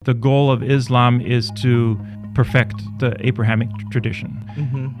The goal of Islam is to perfect the Abrahamic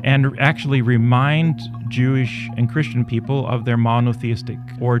tradition and actually remind Jewish and Christian people of their monotheistic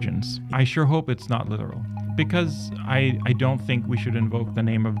origins. I sure hope it's not literal, because I don't think we should invoke the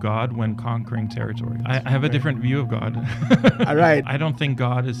name of God when conquering territory. I have a different view of God. All right. I don't think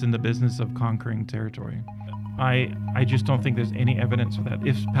God is in the business of conquering territory. I just don't think there's any evidence for that.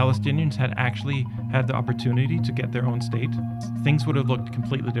 If Palestinians had actually had the opportunity to get their own state, things would have looked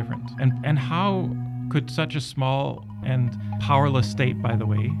completely different. And how could such a small and powerless state, by the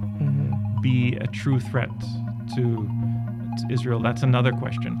way, be a true threat to Israel? That's another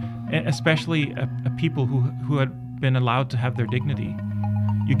question. And especially a people who had been allowed to have their dignity.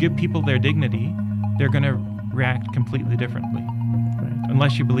 You give people their dignity, they're going to react completely differently.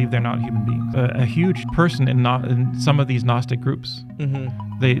 Unless you believe they're not human beings. A huge person in some of these Gnostic groups,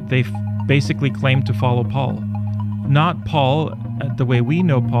 they basically claim to follow Paul. Not Paul the way we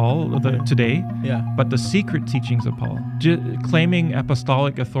know Paul today, but the secret teachings of Paul. Claiming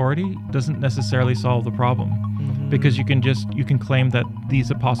apostolic authority doesn't necessarily solve the problem, because you can claim that these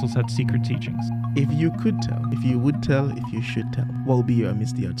apostles had secret teachings. If you could tell, if you would tell, if you should tell, what will be your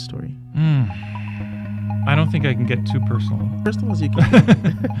Miss the Odd story? I don't think I can get too personal. Personal as you can.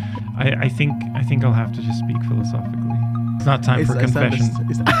 I think I'll have to just speak philosophically. It's not time for confession.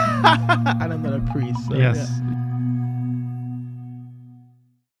 And I'm not a priest. So yes.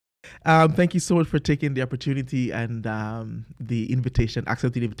 Yeah. Thank you so much for taking the opportunity and accepting the invitation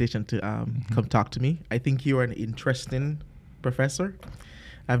to come talk to me. I think you are an interesting professor.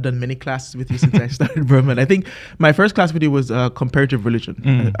 I've done many classes with you since I started Berman. I think my first class with you was comparative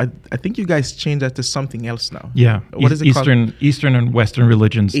religion. I think you guys changed that to something else now. Yeah. What is it called? Eastern and Western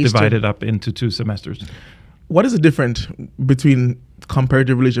religions divided up into 2 semesters. What is the difference between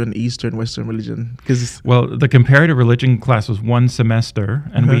comparative religion and Eastern Western religion? Well, the comparative religion class was 1 semester,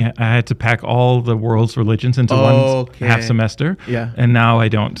 and I had to pack all the world's religions into one half semester. Yeah. And now I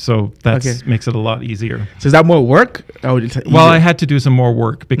don't, so that makes it a lot easier. So is that more work? Well, I had to do some more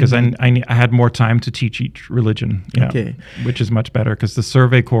work because I had more time to teach each religion. Yeah, which is much better, because the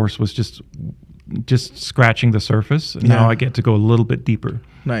survey course was just scratching the surface. And now I get to go a little bit deeper.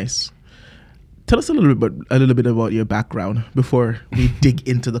 Nice. Tell us a little bit about your background before we dig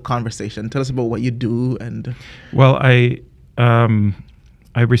into the conversation. Tell us about what you do and. Well, I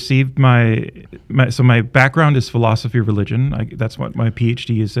received my background is philosophy of religion. That's what my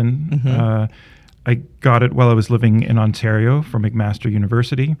PhD is in. I got it while I was living in Ontario from McMaster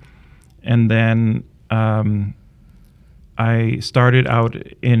University, and then I started out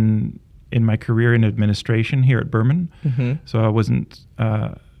in my career in administration here at Berman. So I wasn't.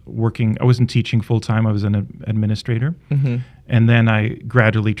 I wasn't teaching full time. I was an administrator, and then I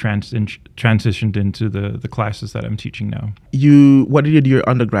gradually transitioned into the classes that I'm teaching now. What did you do your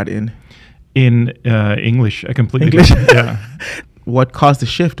undergrad in? In English, I completely English. Yeah. What caused the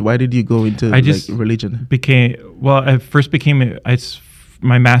shift? Why did you go into religion? I first became.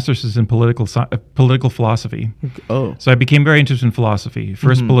 My master's is in political philosophy. Oh. So I became very interested in philosophy.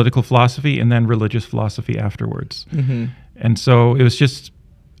 First political philosophy, and then religious philosophy afterwards. And so it was just.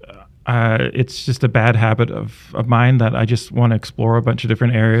 It's just a bad habit of mine that I just want to explore a bunch of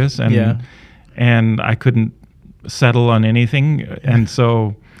different areas, and I couldn't settle on anything, and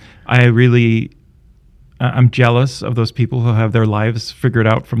so I'm jealous of those people who have their lives figured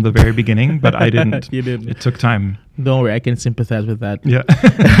out from the very beginning, but I didn't. You didn't. It took time. Don't worry, I can sympathize with that. Yeah.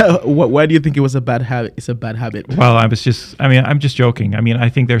 Why do you think it was a bad habit? It's a bad habit. Well, I'm just joking. I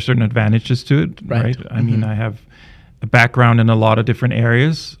think there are certain advantages to it, right? I have a background in a lot of different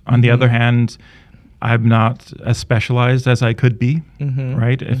areas. On the other hand, I'm not as specialized as I could be,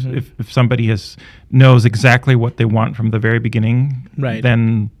 right? If somebody knows exactly what they want from the very beginning,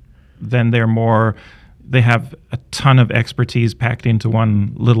 then they have a ton of expertise packed into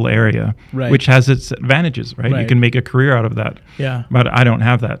one little area, which has its advantages, right? You can make a career out of that. Yeah. But I don't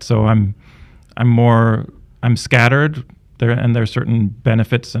have that, so I'm scattered. There are certain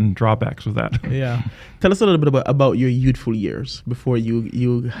benefits and drawbacks with that. Yeah. Tell us a little bit about your youthful years before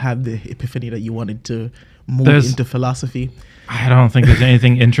you had the epiphany that you wanted to move into philosophy. I don't think there's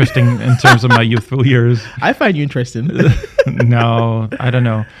anything interesting in terms of my youthful years. I find you interesting. No, I don't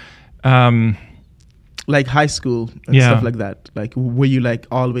know. Like high school and stuff like that. Like, were you like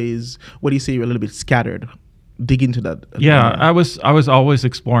always, what do you say, you're a little bit scattered? Dig into that. Yeah, I was always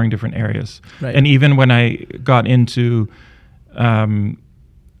exploring different areas. Right. And even when I got into, I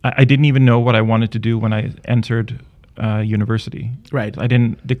didn't even know what I wanted to do when I entered university. Right. I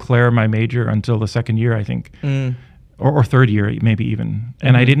didn't declare my major until the second year, I think. Or third year, maybe even.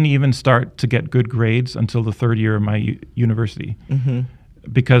 And I didn't even start to get good grades until the third year of my university.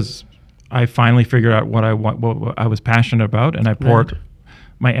 because I finally figured out what I was passionate about, and I poured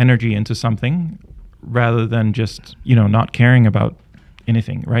my energy into something rather than just, not caring about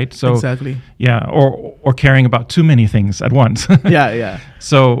anything, right? So exactly. Yeah, or caring about too many things at once. Yeah.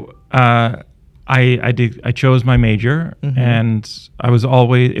 So I chose my major, and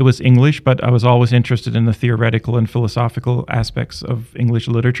it was English, but I was always interested in the theoretical and philosophical aspects of English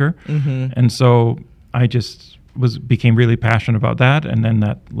literature. And so I just became really passionate about that, and then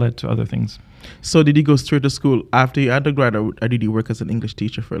that led to other things. So did you go straight to school after your undergrad, or did you work as an English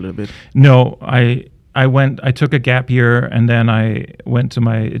teacher for a little bit? No, I took a gap year, and then I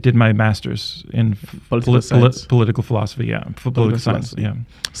did my master's in political philosophy. Yeah, political science. Yeah.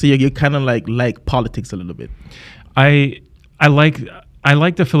 So you kind of like politics a little bit. I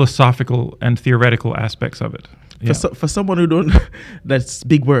like the philosophical and theoretical aspects of it. Yeah. For someone who don't, that's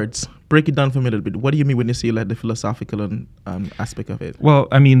big words. Break it down for me a little bit. What do you mean when you say like the philosophical and aspect of it? Well,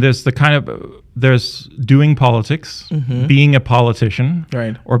 I mean, there's doing politics, being a politician,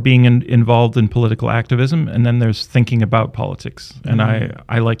 right, or being involved in political activism, and then there's thinking about politics. And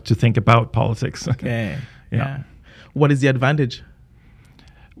I like to think about politics. Okay. Yeah. What is the advantage?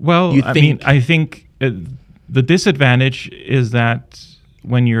 Well, I think the disadvantage is that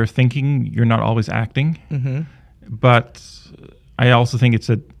when you're thinking, you're not always acting. But I also think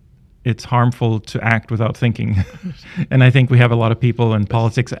it's harmful to act without thinking. And I think we have a lot of people in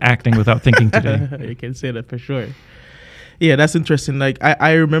politics acting without thinking today. You can say that for sure. Yeah, that's interesting. Like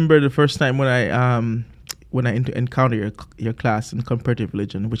I remember the first time when I encountered your class in comparative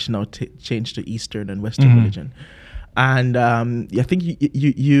religion, which now changed to Eastern and Western religion. And I think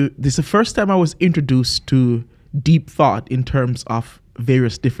this is the first time I was introduced to deep thought in terms of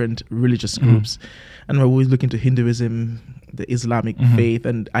various different religious groups. And we're always looking to Hinduism, the Islamic faith,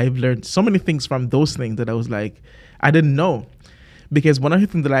 and I've learned so many things from those things that I was like, I didn't know. Because one of the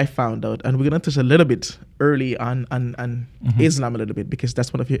things that I found out, and we're going to touch a little bit early on Islam a little bit, because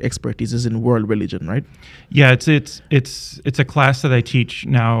that's one of your expertise is in world religion, right? Yeah, it's a class that I teach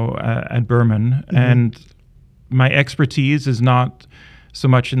now at Berman, and my expertise is not so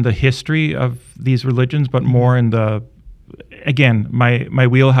much in the history of these religions, but more in again, my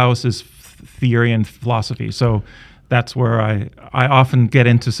wheelhouse is theory and philosophy. So that's where I often get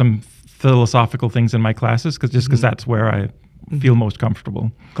into some philosophical things in my classes, because that's where I feel most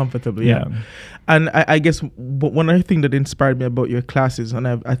comfortable. Comfortable, yeah. And I guess one other thing that inspired me about your classes, and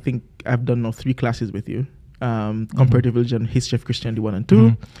I think I've done now 3 classes with you, comparative religion, history of Christianity 1 and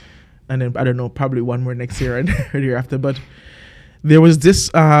 2, and then I don't know, probably one more next year and the year after. But there was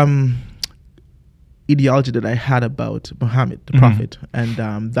this ideology that I had about Muhammad, the prophet,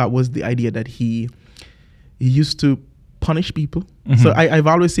 and that was the idea that he used to punish people. So I've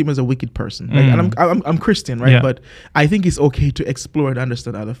always seen him as a wicked person, right? And I'm Christian, right? Yeah. But I think it's okay to explore and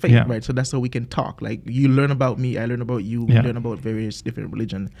understand other faith, right? So that's how we can talk. Like, you learn about me, I learn about you, we learn about various different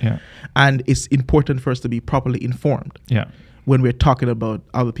religions. And it's important for us to be properly informed when we're talking about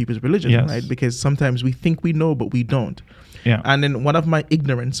other people's religion, right? Because sometimes we think we know, but we don't. And then one of my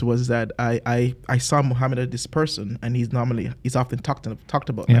ignorance was that I saw Muhammad as this person, and he's often talked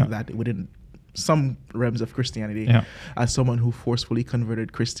about like that within some realms of Christianity as someone who forcefully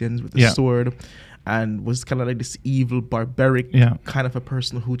converted Christians with a sword, and was kind of like this evil, barbaric kind of a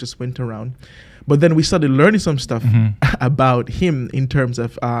person who just went around. But then we started learning some stuff about him in terms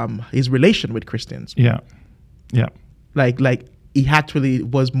of his relation with Christians. Like he actually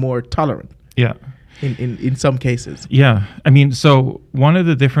was more tolerant. In some cases. I mean, so one of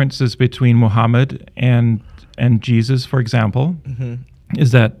the differences between Muhammad and Jesus, for example,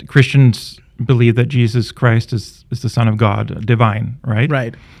 is that Christians believe that Jesus Christ is the Son of God, divine,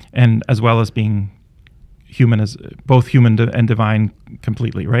 right? And as well as being human, as both human and divine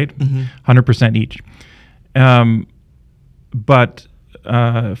completely, right? 100% each. But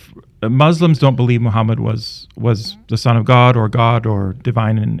Muslims don't believe Muhammad was the Son of God or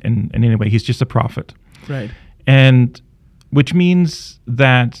divine in any way. He's just a prophet. Right. And which means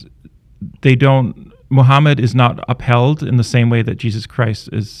that Muhammad is not upheld in the same way that Jesus Christ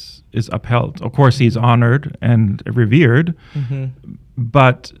is upheld. Of course, he's honored and revered,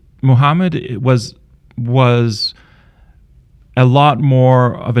 but Muhammad was a lot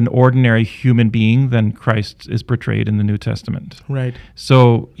more of an ordinary human being than Christ is portrayed in the New Testament. Right.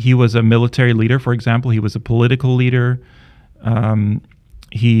 So he was a military leader, for example. He was a political leader.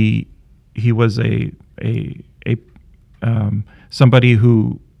 He was a somebody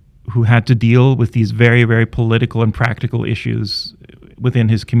who had to deal with these very, very political and practical issues within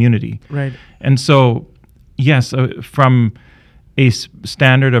his community. Right. And so, yes, from a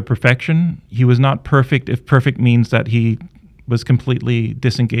standard of perfection, he was not perfect, if perfect means that he was completely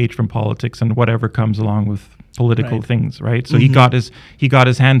disengaged from politics and whatever comes along with political Right. things, right? So he got his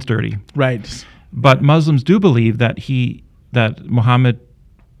hands dirty. Right. But Muslims do believe that Muhammad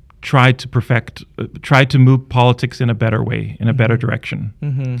tried to move politics in a better way, in a better direction.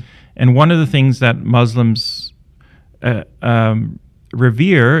 Mm-hmm. And one of the things that Muslims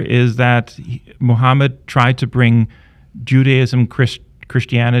revere is that Muhammad tried to bring Judaism,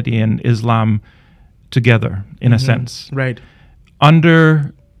 Christianity, and Islam together, in a sense, Right.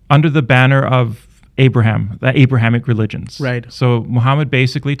 under the banner of Abraham, the Abrahamic religions. Right. So Muhammad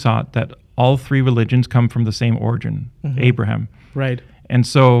basically taught that all three religions come from the same origin, Abraham. Right. And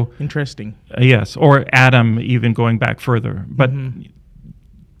so, Interesting. yes, or Adam, even going back further. But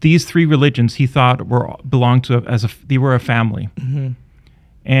these three religions he thought belonged to they were a family.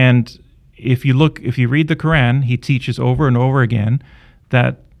 And if you read the Quran, he teaches over and over again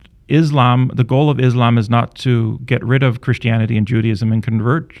that the goal of Islam is not to get rid of Christianity and Judaism and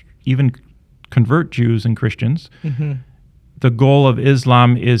convert Jews and Christians. The goal of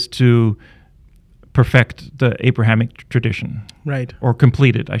Islam is to perfect the Abrahamic tradition. Right. Or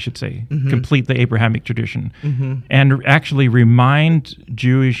complete it, I should say. Complete the Abrahamic tradition. And actually remind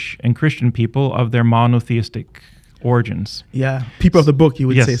Jewish and Christian people of their monotheistic origins. Yeah. People of the book, you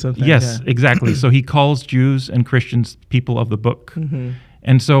would say something. Yes, exactly. So he calls Jews and Christians people of the book.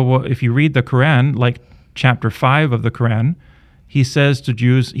 And so if you read the Quran, like chapter 5 of the Quran, he says to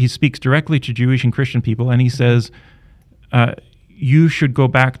Jews, he speaks directly to Jewish and Christian people, and he says, you should go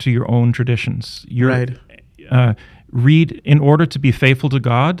back to your own traditions. Right. Read, in order to be faithful to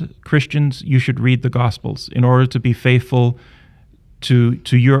God, Christians, you should read the Gospels. In order to be faithful to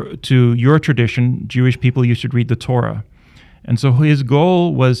your tradition, Jewish people, you should read the Torah. And so his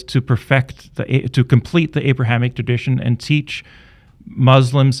goal was to complete the Abrahamic tradition and teach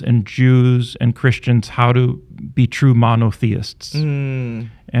Muslims and Jews and Christians how to be true monotheists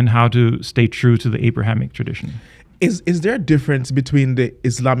and how to stay true to the Abrahamic tradition. Is there a difference between the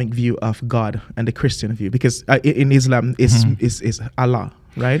Islamic view of God and the Christian view? Because in Islam is Allah,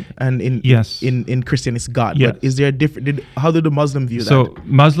 right? And in Christian it's God. Yes. But is there a different? How do the Muslim view that? So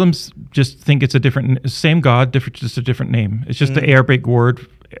Muslims just think it's same God, just a different name. It's just the Arabic word.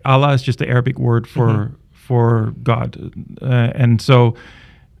 Allah is just the Arabic word for God, and so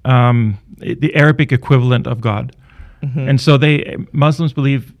the Arabic equivalent of God. And so Muslims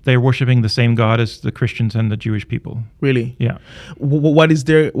believe they're worshiping the same God as the Christians and the Jewish people. Really? Yeah. What is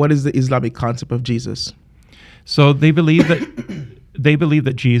the Islamic concept of Jesus? So they believe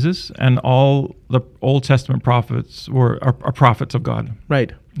that Jesus and all the Old Testament prophets are prophets of God.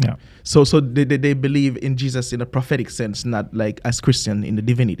 Right. Yeah. So they believe in Jesus in a prophetic sense, not like as Christian in the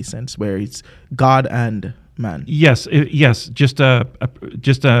divinity sense, where it's God and man. Yes. Just a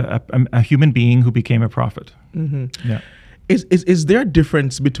human being who became a prophet. Yeah. Is there a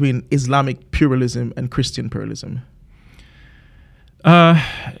difference between Islamic pluralism and Christian pluralism? And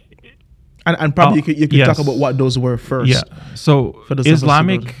probably you could talk about what those were first. Yeah. So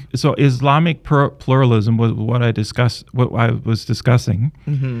Islamic pluralism was what I was discussing.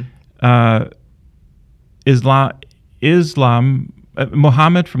 Islam,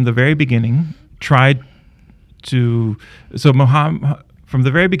 Muhammad from the very beginning tried to. So from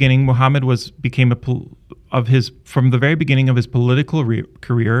the very beginning, Muhammad from the very beginning of his political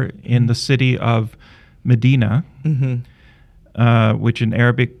career in the city of Medina, which in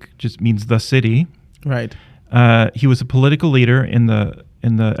Arabic just means the city. Right. He was a political leader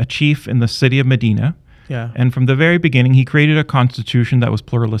a chief in the city of Medina. Yeah. And from the very beginning, he created a constitution that was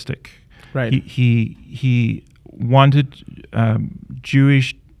pluralistic. Right. He wanted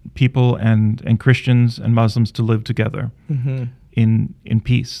Jewish people and Christians and Muslims to live together in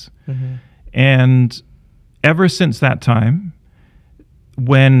peace. And ever since that time,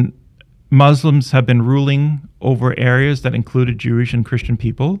 when Muslims have been ruling over areas that included Jewish and Christian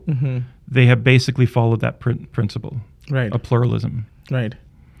people, they have basically followed that principle of pluralism. Right.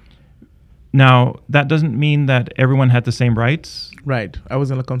 Now, that doesn't mean that everyone had the same rights. Right. I was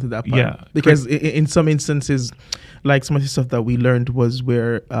going to come to that part. Yeah. Because in some instances, like some of the stuff that we learned was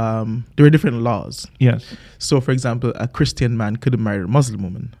where there were different laws. Yes. So, for example, a Christian man couldn't marry a Muslim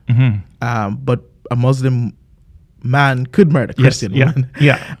woman. But a Muslim man could marry a Christian woman.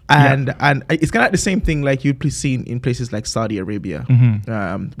 Yeah. And it's kind of like the same thing like you'd see in places like Saudi Arabia,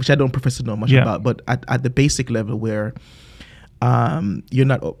 which I don't profess to know much about, but at the basic level where you're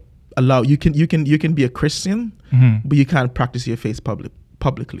not allowed, you can be a Christian, but you can't practice your faith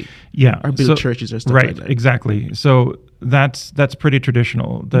publicly. Yeah. Or build churches or stuff like that. Right, exactly. So that's pretty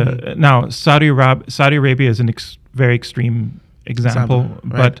traditional. Now Saudi Arabia is very extreme example,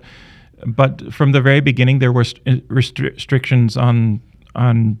 right. but but from the very beginning, there were restrictions on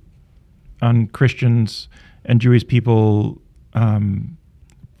Christians and Jewish people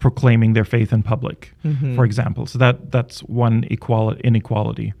proclaiming their faith in public, for example. So that's one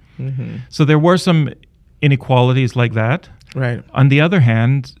inequality. So there were some inequalities like that. Right. On the other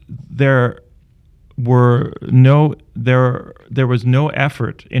hand, there was no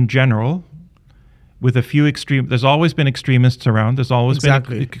effort in general, with a few extreme. There's always been extremists around. There's always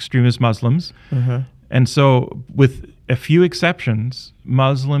been extremist Muslims, and so with a few exceptions,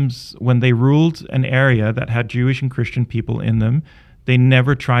 Muslims, when they ruled an area that had Jewish and Christian people in them, they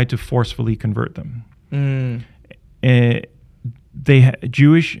never tried to forcefully convert them.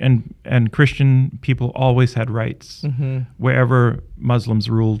 Jewish and Christian people always had rights wherever Muslims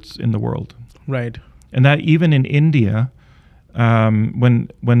ruled in the world. Right. And that even in India, when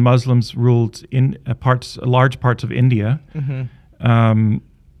Muslims ruled in large parts of India,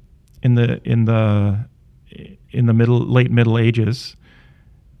 in the late Middle Ages,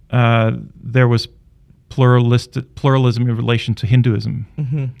 there was pluralism in relation to Hinduism.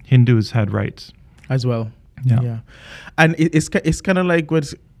 Hindus had rights as well. Yeah. And it's kind of like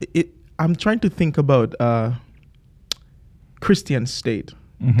I'm trying to think about Christian state.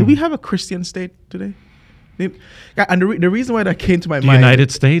 Do we have a Christian state today? And the reason why that came to my mind, United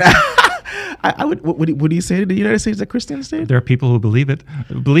States. Would you say the United States is a Christian state? There are people who believe it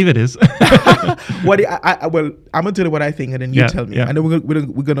is. Well, I'm gonna tell you what I think, and then you tell me, and then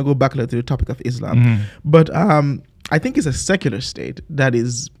we're gonna go back to the topic of Islam. But I think it's a secular state that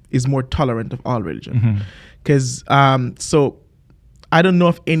is more tolerant of all religion, because so I don't know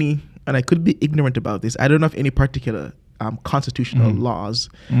of any, and I could be ignorant about this, I don't know of any particular constitutional laws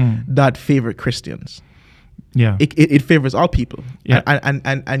that favor Christians. Yeah, it favors all people. Yeah,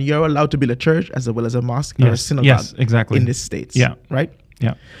 and you're allowed to build a church as well as a mosque or a synagogue. Exactly. In the States. Yeah, right.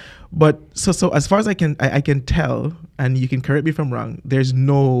 Yeah, but so as far as I can tell, and you can correct me if I'm wrong, there's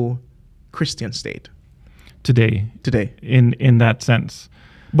no Christian state today in that sense.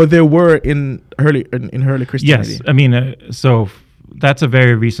 But there were in early Christianity. Yes, I mean, so that's a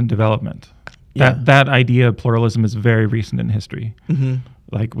very recent development. That idea of pluralism is very recent in history.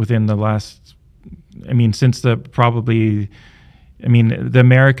 Like within the last, since the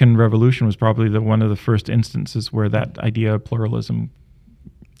American Revolution was probably one of the first instances where that idea of pluralism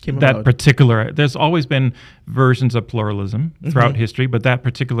came about. There's always been versions of pluralism throughout history, but that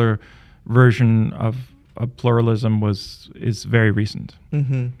particular version of pluralism is very recent.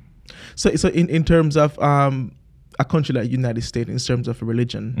 So in terms of a country like United States, in terms of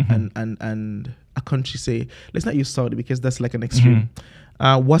religion, and a country, say, let's not use Saudi because that's like an extreme.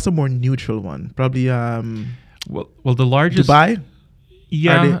 What's a more neutral one? Probably well, the largest Dubai.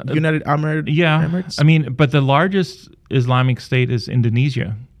 Yeah, United Arab Emirates. But the largest Islamic state is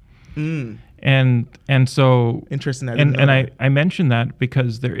Indonesia. And so interesting. I mentioned that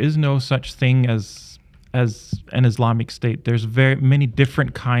because there is no such thing as an Islamic state. There's very many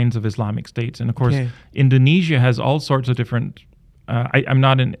different kinds of Islamic states, and of course, Indonesia has all sorts of different. I'm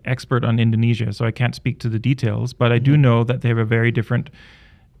not an expert on Indonesia, so I can't speak to the details, but I do know that they have a very different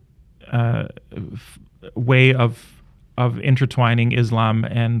way of intertwining Islam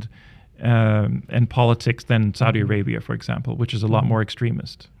and politics than Saudi Arabia, for example, which is a lot more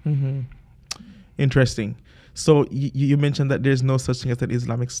extremist. Interesting. So you mentioned that there's no such thing as an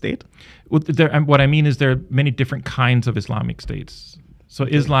Islamic state? Well, what I mean is there are many different kinds of Islamic states. So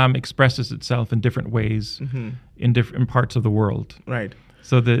Islam expresses itself in different ways in different parts of the world. Right.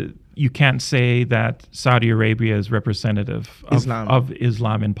 So you can't say that Saudi Arabia is representative of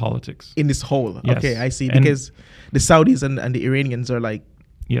Islam in politics. In this whole. Yes. Okay, I see. Because the Saudis and the Iranians are like,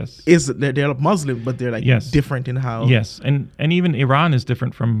 they're Muslim, but they're like different in how. Yes, and even Iran is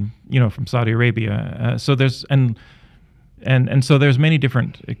different from Saudi Arabia. So there's and so there's many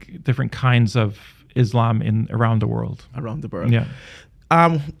different kinds of Islam around the world. Around the world. Yeah.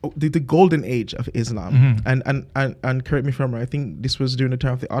 The golden age of Islam, and correct me if I'm wrong, I think this was during the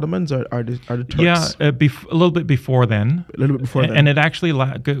time of the Ottomans or the Turks? Yeah, a little bit before then. A little bit before then. And it actually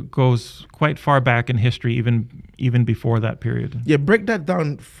goes quite far back in history, even before that period. Yeah, break that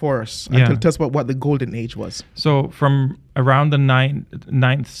down for us and tell us about what the golden age was. So from around the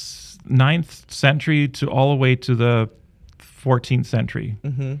 9th century to all the way to the 14th century,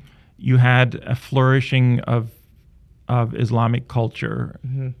 you had a flourishing of Islamic culture.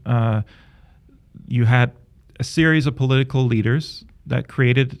 You had a series of political leaders that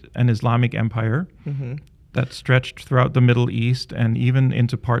created an Islamic empire that stretched throughout the Middle East and even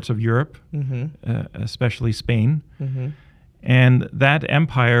into parts of Europe, especially Spain. And that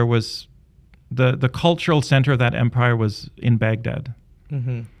empire was, the cultural center of that empire was in Baghdad.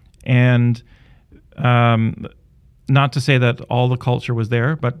 And not to say that all the culture was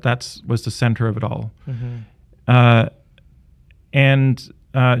there, but was the center of it all. And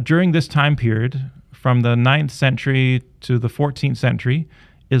during this time period, from the 9th century to the 14th century,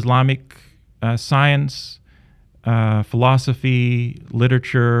 Islamic science, philosophy,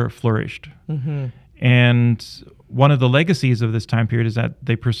 literature flourished. And one of the legacies of this time period is that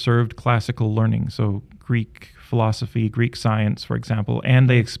they preserved classical learning, so Greek philosophy, Greek science, for example, and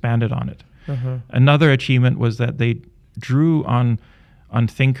they expanded on it. Another achievement was that they drew on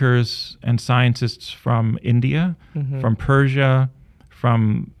thinkers and scientists from India, from Persia,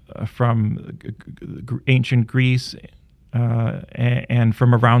 from ancient Greece, and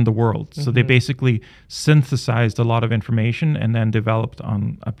from around the world. So they basically synthesized a lot of information and then developed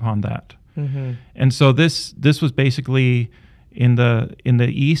upon that. And so this was basically in the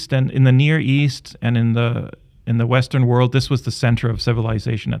East and in the Near East and in the Western world, this was the center of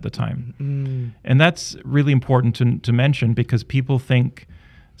civilization at the time. And that's really important to mention, because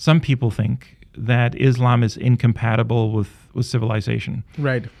some people think that Islam is incompatible with civilization.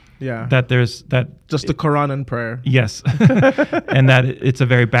 Right. Yeah. That there's just the Quran and prayer. Yes. And that it's a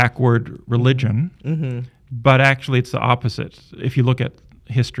very backward religion. But actually it's the opposite if you look at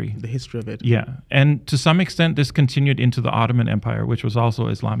history. The history of it. Yeah. And to some extent this continued into the Ottoman Empire, which was also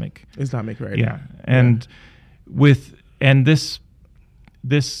Islamic. Islamic, right. Yeah. And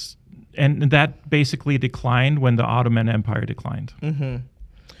that basically declined when the Ottoman Empire declined.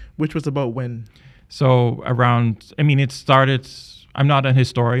 Which was about when? So it started, I'm not a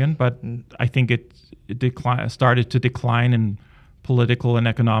historian, but I think it started to decline in political and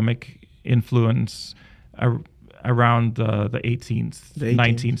economic influence around the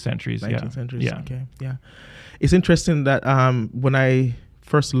 19th centuries. 19th centuries. Yeah. Okay. Yeah. It's interesting that when I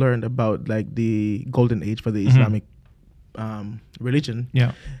first learned about like the golden age for the Islamic religion,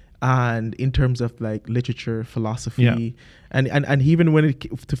 and in terms of like literature, philosophy, and even when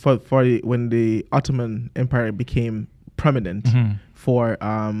when the Ottoman Empire became prominent for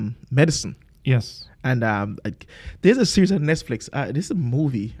medicine. Yes. And there's a series on Netflix. There's a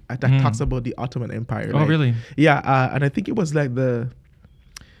movie that talks about the Ottoman Empire. Oh, really? Yeah. And I think it was like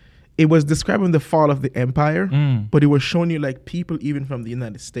it was describing the fall of the empire, but it was showing you like people even from the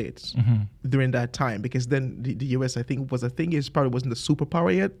United States during that time, because then the US, I think, was a thing. It probably wasn't a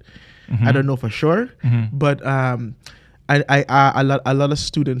superpower yet. I don't know for sure, but a lot of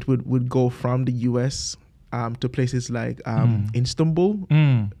students would go from the US to places like Istanbul,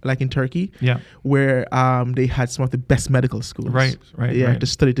 like in Turkey, where they had some of the best medical schools. Right. To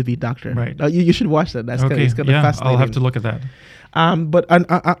study to be a doctor. Right. You should watch that. That's okay. It's kind of fascinating. I'll have to look at that. But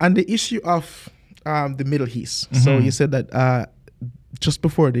on the issue of the Middle East, so you said that just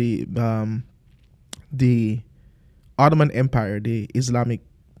before the Ottoman Empire, the Islamic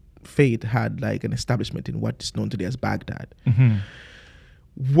faith had like an establishment in what is known today as Baghdad.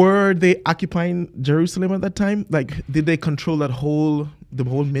 Were they occupying Jerusalem at that time? Like, did they control the whole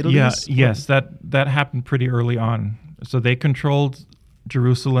Middle East? Yes, that happened pretty early on. So they controlled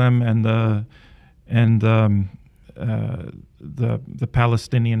Jerusalem and the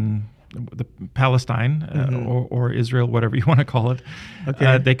Palestine or Israel, whatever you want to call it.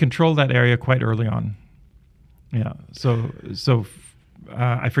 Okay. They controlled that area quite early on. Yeah. So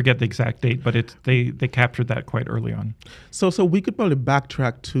I forget the exact date, but they captured that quite early on. So we could probably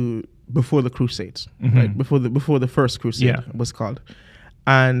backtrack to before the Crusades, right? Before the first Crusade was called,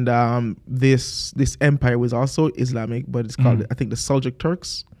 and this empire was also Islamic, but it's called I think the Seljuk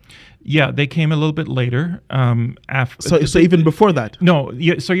Turks. Yeah, they came a little bit later. So even before that. No,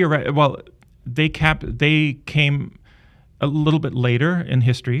 so you're right. Well, they came a little bit later in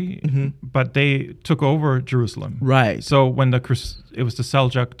history, but they took over Jerusalem. Right. So when it was the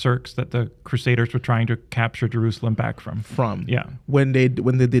Seljuk Turks that the Crusaders were trying to capture Jerusalem back from. Yeah. When they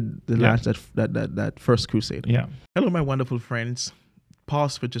did the last that first crusade. Yeah. Hello, my wonderful friends.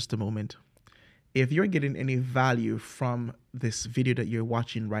 Pause for just a moment. If you're getting any value from this video that you're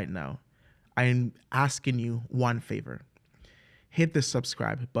watching right now, I'm asking you one favor. Hit the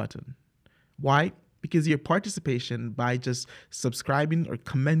subscribe button. Why? Because your participation by just subscribing or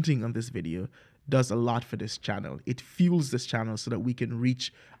commenting on this video does a lot for this channel. It fuels this channel so that we can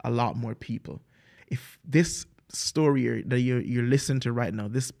reach a lot more people. If this story that you're listening to right now,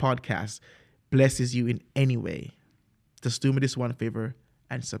 this podcast, blesses you in any way, just do me this one favor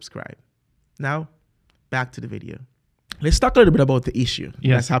and subscribe. Now, back to the video. Let's talk a little bit about the issue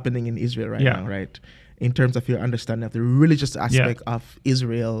that's happening in Israel right now, right? In terms of your understanding of the religious aspect of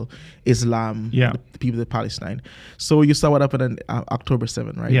Israel, Islam, the people of Palestine. So you saw what happened on October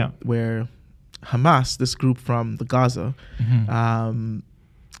 7, right? Yeah. Where Hamas, this group from the Gaza,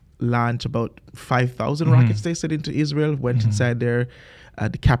 launch about 5,000 rockets they said into Israel, went inside there,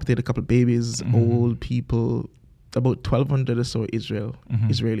 decapitated a couple of babies, old people, about 1,200 or so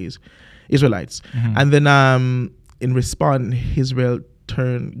Israelites. And then in response, Israel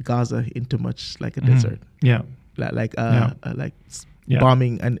turned Gaza into much like a desert. Yeah. Like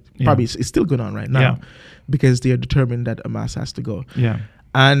bombing, and probably it's still going on right now because they are determined that Hamas has to go. Yeah.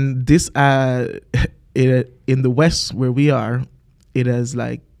 And this in the West where we are, it has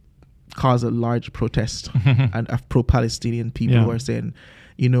like caused a large protest and of pro-Palestinian people who are saying,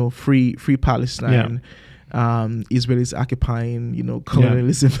 free Palestine. Israel is occupying,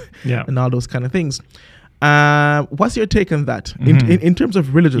 colonialism and all those kind of things. What's your take on that in terms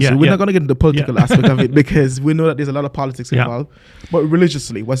of religious? So we're not going to get into the political aspect of it because we know that there's a lot of politics involved. But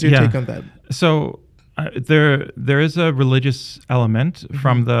religiously, what's your take on that? So there is a religious element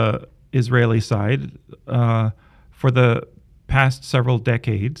from the Israeli side. For the past several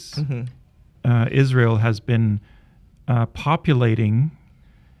decades, Israel has been populating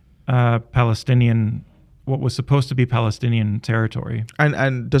Palestinian, what was supposed to be Palestinian territory.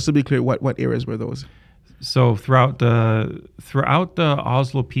 And just to be clear, what areas were those? So throughout the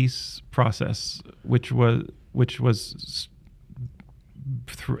Oslo peace process, which was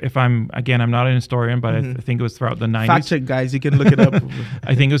if I'm not a historian, but I think it was throughout the 90s. Fact check, guys, you can look it up.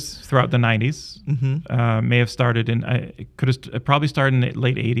 I think it was throughout the 90s. May have started it probably started in the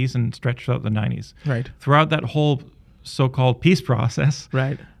late 80s and stretched throughout the 90s. Right. Throughout that whole so-called peace process,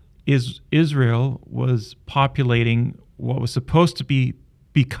 right, Israel was populating what was supposed to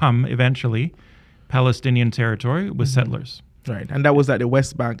become eventually Palestinian territory with settlers. Right, and that was at the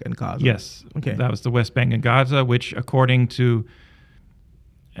West Bank and Gaza. Yes. Okay. That was the West Bank and Gaza, which, according to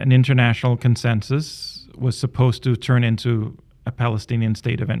an international consensus, was supposed to turn into a Palestinian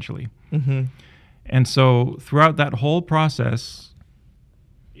state eventually. And so throughout that whole process,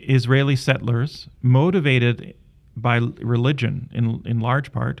 Israeli settlers, motivated by religion in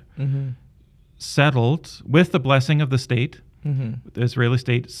large part, settled with the blessing of the state, the Israeli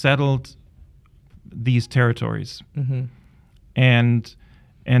state, settled these territories. And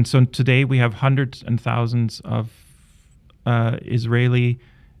so today we have hundreds and thousands of Israeli,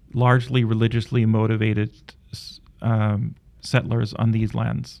 largely religiously motivated settlers on these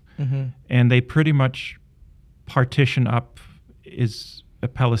lands. And they pretty much partition up is a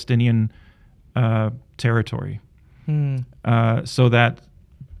Palestinian territory. So that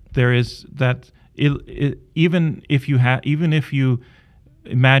there is that even if you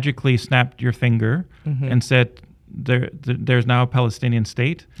magically snapped your finger and said there's now a Palestinian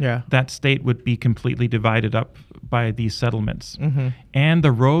state, that state would be completely divided up by these settlements and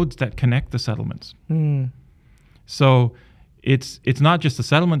the roads that connect the settlements. So it's not just the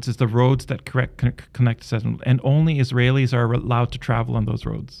settlements, it's the roads that connect the settlements, and only Israelis are allowed to travel on those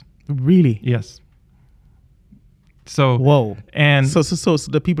roads. Really? Yes. So whoa, and so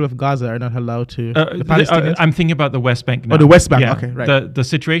the people of Gaza are not allowed to. The Palestinians? I'm thinking about the West Bank now. Oh, the West Bank. Yeah. Okay, right. The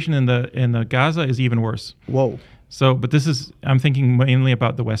situation in the Gaza is even worse. Whoa. So, but I'm thinking mainly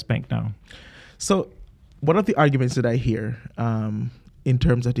about the West Bank now. So, one of the arguments that I hear in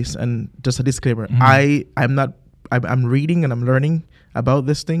terms of this, and just a disclaimer, I'm reading and I'm learning about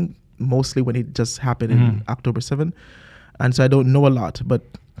this thing mostly when it just happened in October 7th, and so I don't know a lot, but.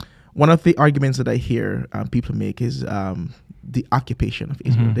 One of the arguments that I hear people make is the occupation of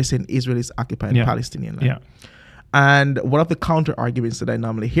Israel. They say Israel is occupying Palestinian land. And one of the counter arguments that I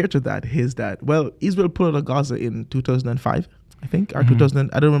normally hear to that is that, well, Israel pulled out of Gaza in 2005, I think, or 2000.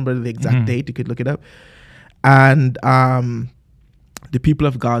 I don't remember the exact date. You could look it up. And the people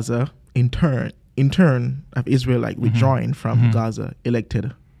of Gaza, in turn of Israel, like withdrawing from Gaza,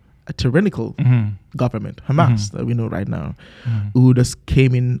 elected a tyrannical government, Hamas, that we know right now, who just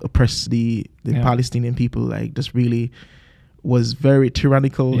came in, oppressed the Palestinian people, like just really was very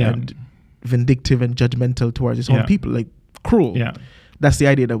tyrannical and vindictive and judgmental towards his own people, like cruel. That's the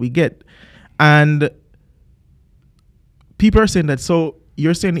idea that we get. And people are saying that, so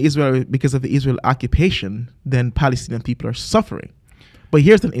you're saying Israel, because of the Israel occupation, then Palestinian people are suffering. But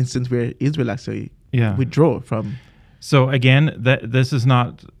here's an instance where Israel actually withdraw from. So again, this is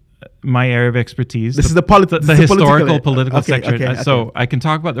not my area of expertise. This is the historical political section. So I can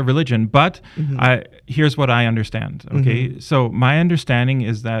talk about the religion, but here's what I understand. Okay, so my understanding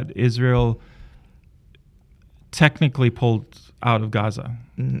is that Israel technically pulled out of Gaza.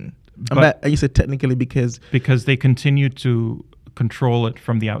 But you said technically because they continue to control it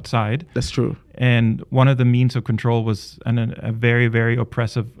from the outside. That's true. And one of the means of control was a very, very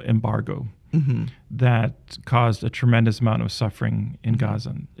oppressive embargo. That caused a tremendous amount of suffering in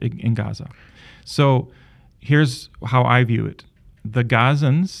Gaza. So here's how I view it. the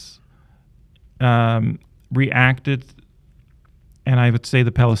Gazans reacted, and I would say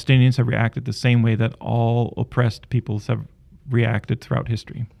the Palestinians have reacted the same way that all oppressed peoples have reacted throughout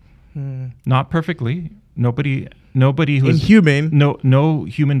history. Not perfectly. Nobody who's inhuman. No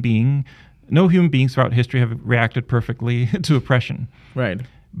human beings throughout history have reacted perfectly to oppression. Right.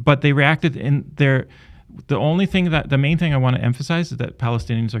 But they reacted in their. The main thing I want to emphasize is that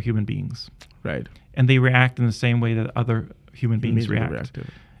Palestinians are human beings. Right. And they react in the same way that other human beings react.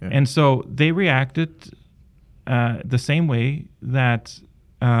 Yeah. And so they reacted the same way that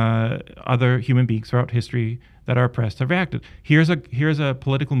other human beings throughout history that are oppressed have reacted. Here's a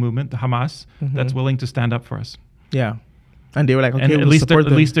political movement, the Hamas, that's willing to stand up for us. Yeah. And they were like, okay, and we'll at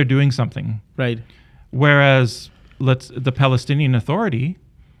least they're doing something. Right. Whereas the Palestinian Authority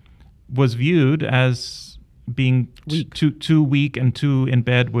was viewed as being too weak and too in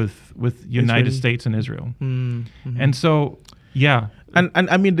bed with United States and Israel. And so, yeah. And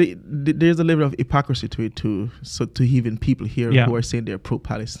I mean, there's a level of hypocrisy to it too. So to even people here who are saying they're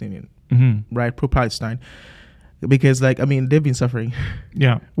pro-Palestinian, right? Pro-Palestine. Because like, I mean, they've been suffering.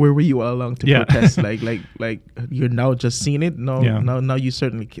 Yeah. Where were you all along to protest? like you're now just seeing it. Now you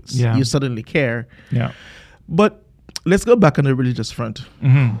certainly you suddenly care. Yeah. But let's go back on the religious front.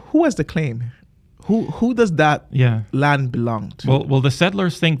 Who has the claim? Who does that land belong to? Well, the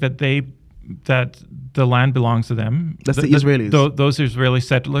settlers think that the land belongs to them. That's the Israelis. Those Israeli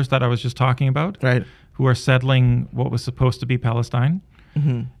settlers that I was just talking about, right? Who are settling what was supposed to be Palestine.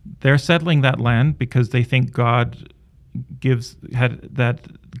 They're settling that land because they think God gave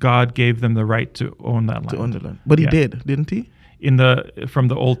them the right to own that land. To own the land, but he did, didn't he? From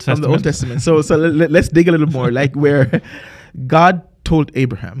the Old Testament. From the Old Testament. So let's dig a little more, like where God told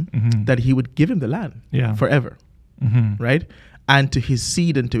Abraham that he would give him the land forever, right? And to his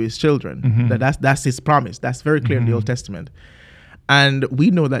seed and to his children. That's his promise. That's very clear in the Old Testament. And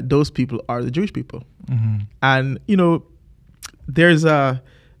we know that those people are the Jewish people. And, you know, there's a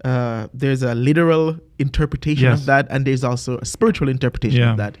literal interpretation of that, and there's also a spiritual interpretation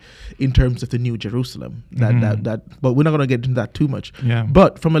of that in terms of the New Jerusalem. But we're not going to get into that too much.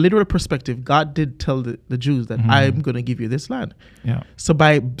 But from a literal perspective, God did tell the Jews that I'm going to give you this land. So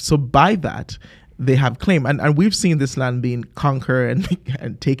by that, they have claim, and we've seen this land being conquered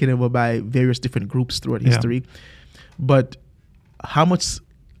and taken over by various different groups throughout history. But how much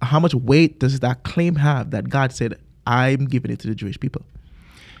weight does that claim have that God said, I'm giving it to the Jewish people?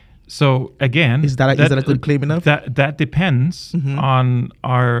 So again, is that a good claim enough? That depends on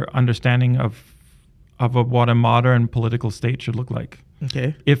our understanding of what a modern political state should look like.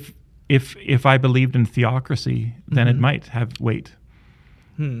 Okay. If I believed in theocracy, then it might have weight.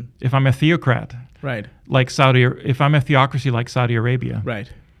 If I'm a theocrat, right, if I'm a theocracy like Saudi Arabia,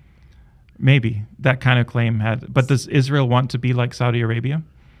 right, maybe that kind of claim had. But does Israel want to be like Saudi Arabia?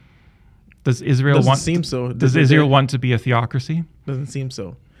 Does Israel seem so? Does Israel want to be a theocracy? Doesn't seem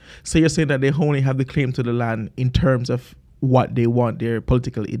so. So you're saying that they only have the claim to the land in terms of what they want their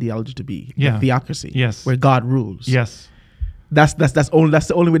political ideology to be? Yeah, the theocracy. Yes, where God rules. Yes, that's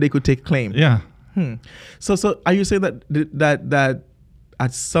the only way they could take claim. Yeah. So are you saying that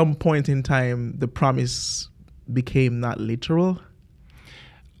at some point in time the promise became not literal?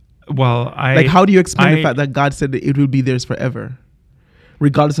 Well, how do you explain the fact that God said that it will be theirs forever,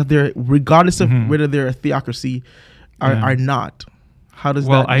 regardless of whether they're a theocracy or not? How does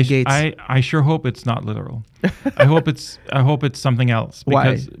that negate? I sure hope it's not literal. I hope it's something else.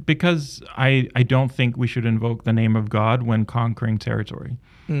 Why? Because I don't think we should invoke the name of God when conquering territory.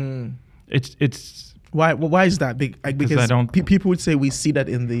 It's why is that? Because I don't. People would say we see that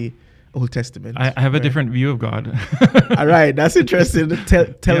in the Old Testament. I have a different view of God. All right, that's interesting.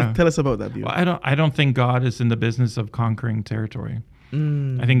 Tell us about that view. Well, I don't think God is in the business of conquering territory.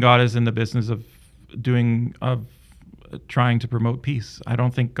 I think God is in the business of trying to promote peace. I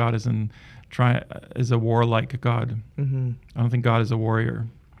don't think God is a warlike God. I don't think God is a warrior.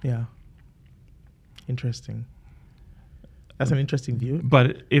 Yeah. Interesting. That's an interesting view.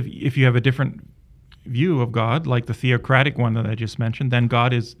 But if you have a different view of God, like the theocratic one that I just mentioned, then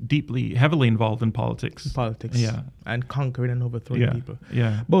God is heavily involved in politics. Yeah. And conquering and overthrowing people.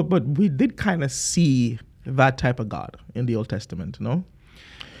 Yeah. But we did kind of see that type of God in the Old Testament, no?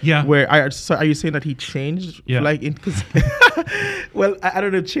 Yeah. So are you saying that he changed? Yeah. Well, I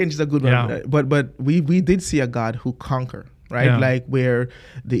don't know if change is a good one, but we did see a God who conquered, right? Yeah. Like where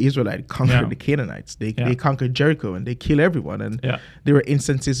the Israelites conquered the Canaanites. They conquered Jericho and they kill everyone. And there were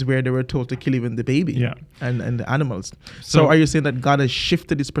instances where they were told to kill even the baby and the animals. So are you saying that God has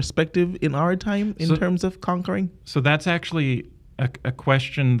shifted his perspective in our time in terms of conquering? So that's actually a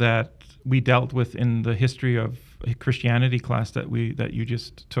question that we dealt with in the history of Christianity class that you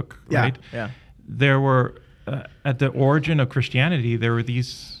just took, right? Yeah. There were at the origin of Christianity, there were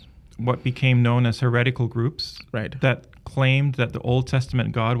these what became known as heretical groups, Right. that claimed that the Old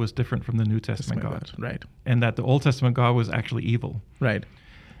Testament God was different from the New Testament God, Right. and that the Old Testament God was actually evil. Right.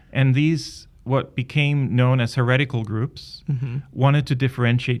 And these what became known as heretical groups wanted to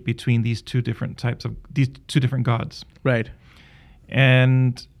differentiate between these two different gods. Right.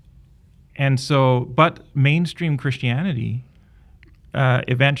 And so, but mainstream Christianity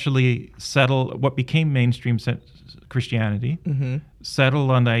eventually settled. What became mainstream Christianity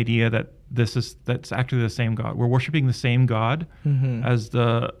settled on the idea that that's actually the same God. We're worshiping the same God as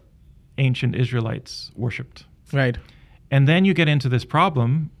the ancient Israelites worshipped. Right. And then you get into this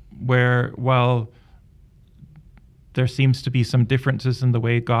problem where, well, there seems to be some differences in the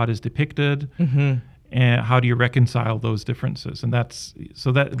way God is depicted. And how do you reconcile those differences? And that's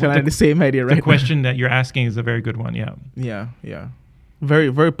the same idea, right? The question that you're asking is a very good one. Yeah. Yeah. Very,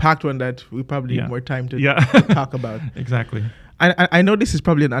 very packed one that we probably need more time to talk about. Exactly. I know this is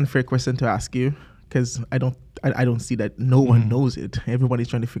probably an unfair question to ask you, because I don't see that no one knows it. Everybody's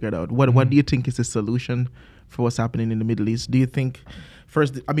trying to figure it out. What do you think is the solution for what's happening in the Middle East? Do you think,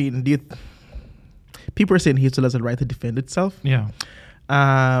 people are saying Israel has a right to defend itself? Yeah.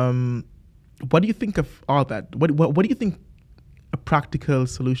 What do you think of all that? What do you think a practical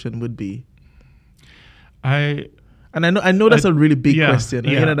solution would be? I know that's a really big question.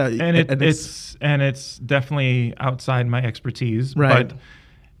 Yeah. You know that, it's definitely outside my expertise. Right.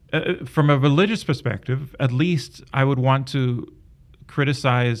 But from a religious perspective, at least I would want to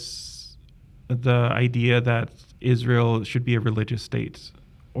criticize the idea that Israel should be a religious state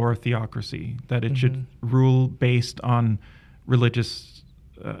or a theocracy, that it should rule based on religious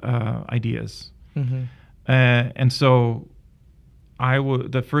ideas. And so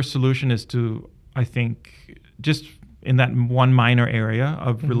the first solution is to, I think, just in that one minor area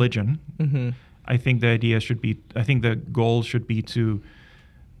of religion, I think the goal should be to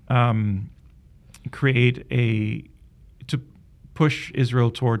to push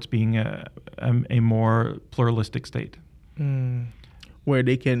Israel towards being a more pluralistic state. Where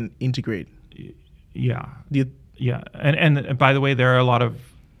they can integrate. Yeah. And by the way, there are a lot of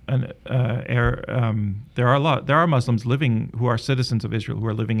there are Muslims who are citizens of Israel, who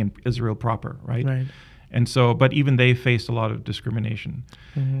are living in Israel proper, right? Right. And so, but even they face a lot of discrimination.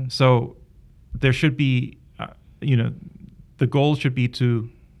 So there should be, the goal should be to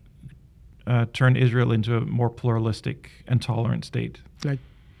turn Israel into a more pluralistic and tolerant state, like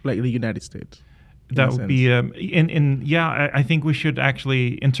the United States. That would be I think we should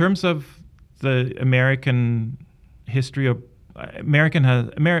actually, in terms of the American history of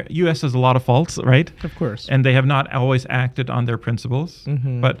U.S. has a lot of faults, right? Of course. And they have not always acted on their principles.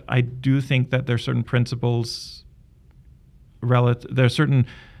 But I do think that there are certain principles there are certain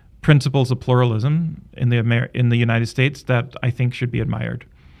principles of pluralism in the United States that I think should be admired.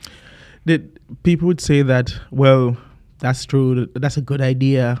 People would say that, well, that's true. That's a good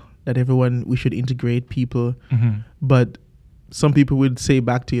idea that we should integrate people. But some people would say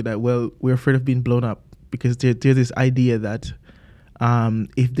back to you that, well, we're afraid of being blown up because there's this idea that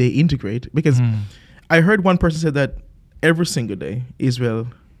if they integrate, because I heard one person say that every single day Israel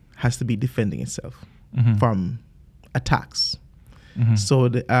has to be defending itself from attacks. So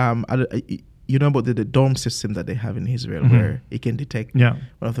you know about the dome system that they have in Israel, where it can detect one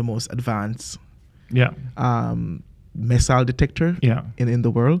of the most advanced missile detector in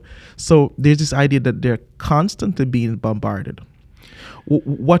the world. So there's this idea that they're constantly being bombarded.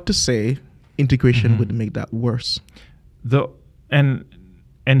 What to say integration would make that worse?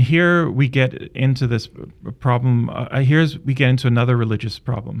 And here we get into this problem. We get into another religious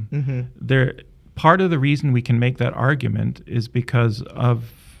problem. Part of the reason we can make that argument is because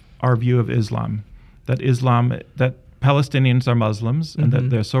of our view of Islam. That Palestinians are Muslims and that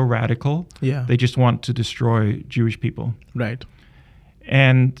they're so radical. They just want to destroy Jewish people. Right.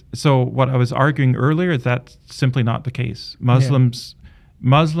 And so what I was arguing earlier, that's simply not the case. Muslims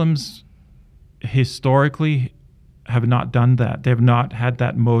historically have not done that. They have not had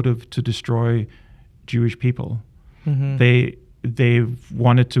that motive to destroy Jewish people. They've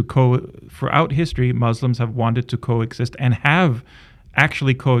wanted to throughout history, Muslims have wanted to coexist and have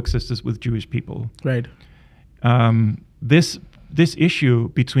actually coexisted with Jewish people. Right. This issue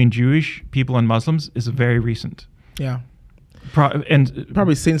between Jewish people and Muslims is very recent. Yeah.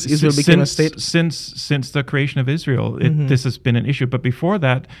 Probably since Israel became a state. Since the creation of Israel, this has been an issue. But before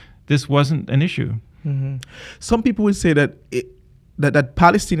that, this wasn't an issue. Some people would say that that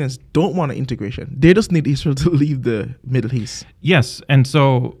Palestinians don't want an integration. They just need Israel to leave the Middle East. Yes, and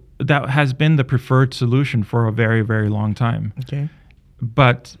so that has been the preferred solution for a very, very long time. Okay.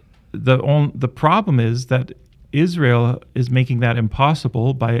 But the problem is that Israel is making that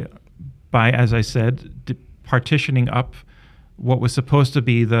impossible by as I said, partitioning up what was supposed to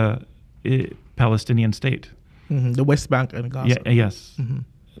be the Palestinian state. The West Bank and Gaza. Yeah, yes.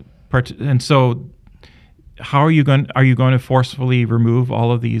 And so, how are you going to forcefully remove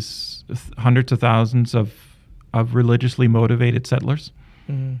all of these hundreds of thousands of religiously motivated settlers?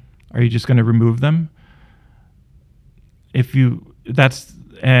 Are you just going to remove them?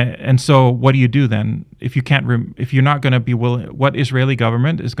 And so what do you do then? If you can't, if you're not going to be willing, what Israeli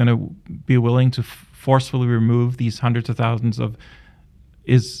government is going to be willing to forcefully remove these hundreds of thousands of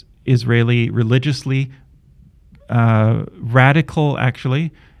Israeli religiously radical,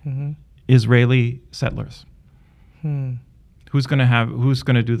 actually, Israeli settlers? Who's going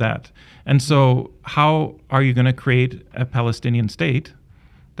to do that? And so, how are you going to create a Palestinian state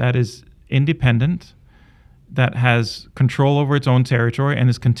that is independent, that has control over its own territory and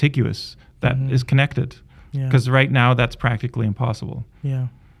is contiguous, that is connected? Because right now that's practically impossible. Yeah.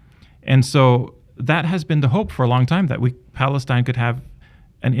 And so that has been the hope for a long time, that Palestine could have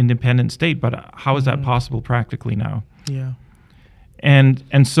an independent state, but how is that possible practically now? Yeah.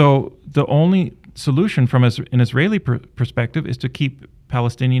 And so the only solution from an Israeli perspective is to keep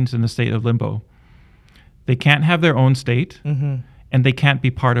Palestinians in the state of limbo. They can't have their own state, and they can't be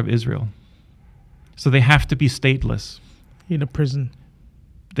part of Israel. So they have to be stateless. In a prison.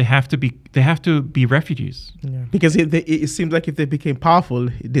 They have to be refugees. Yeah. Because it seems like if they became powerful,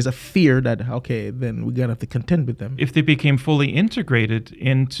 there's a fear that, okay, then we're going to have to contend with them. If they became fully integrated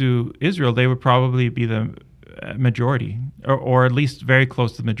into Israel, they would probably be the majority, or at least very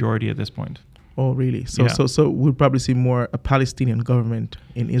close to the majority at this point. Oh, really? So we'll probably see more a Palestinian government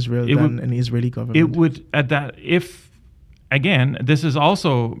in Israel than an Israeli government. It would, again, this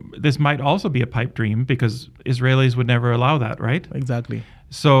might also be a pipe dream, because Israelis would never allow that, right? Exactly.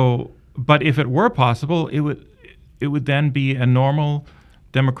 So, but if it were possible, it would then be a normal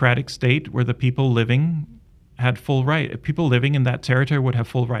democratic state where the people living had full right. People living in that territory would have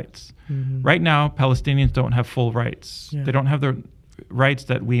full rights. Right now, Palestinians don't have full rights. Yeah. They don't have the rights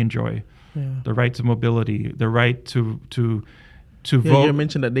that we enjoy. Yeah. The rights of mobility, the right to vote. You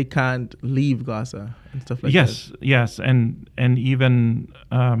mentioned that they can't leave Gaza and stuff like that. Yes, and even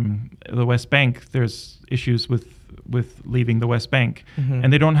the West Bank. There's issues with leaving the West Bank,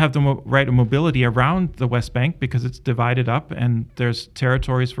 and they don't have the right of mobility around the West Bank because it's divided up, and there's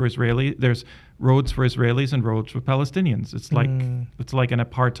territories for there's roads for Israelis and roads for Palestinians. It's like an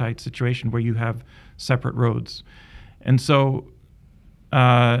apartheid situation where you have separate roads, and so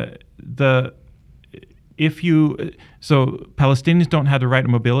Palestinians don't have the right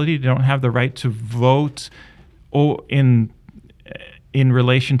of mobility. They don't have the right to vote in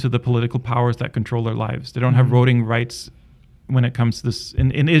relation to the political powers that control their lives. They don't have voting rights when it comes to this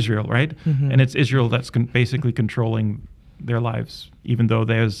in Israel, right? And it's Israel that's basically controlling their lives. Even though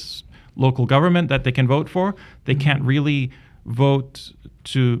there's local government that they can vote for, they can't really vote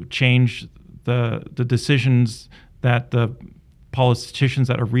to change the decisions that the politicians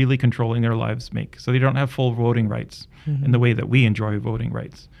that are really controlling their lives make. So they don't have full voting rights in the way that we enjoy voting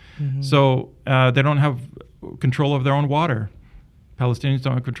rights. So they don't have control of their own water. Palestinians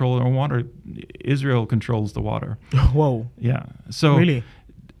don't have control of their own water. Israel controls the water. Whoa. Yeah. So really,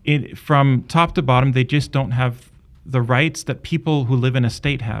 from top to bottom, they just don't have the rights that people who live in a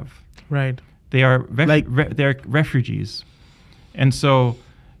state have. Right. They are they're refugees, and so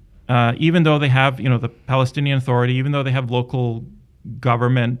even though they have the Palestinian Authority, even though they have local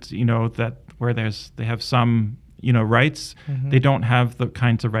government, that where they have some rights, they don't have the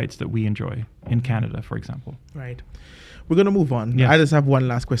kinds of rights that we enjoy in Canada, for example. Right. We're going to move on. Yes. I just have one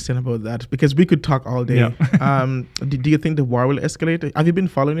last question about that, because we could talk all day. Yeah. Do you think the war will escalate? Have you been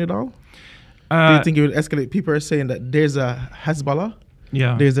following it all? Do you think it will escalate? People are saying that there's a Hezbollah.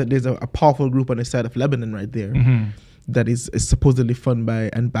 Yeah. There's a powerful group on the side of Lebanon right there that is supposedly funded by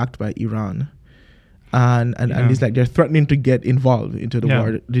and backed by Iran. And it's like they're threatening to get involved into the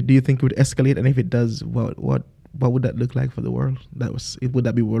war. Do you think it would escalate? And if it does, what would that look like for the world? Would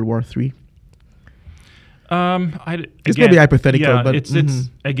that be World War III? It's maybe hypothetical, but it's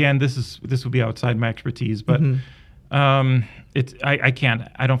again, this would be outside my expertise, but I can't.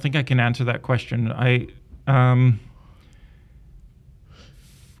 I don't think I can answer that question.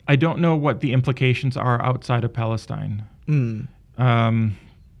 I don't know what the implications are outside of Palestine,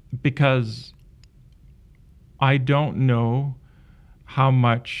 because I don't know how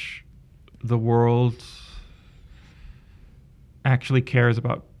much the world actually cares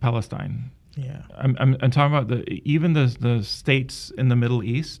about Palestine. Yeah. I'm talking about even the states in the Middle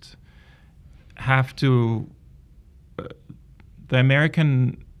East have to the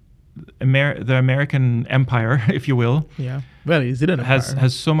American empire, if you will, Yeah. Well, is it an empire?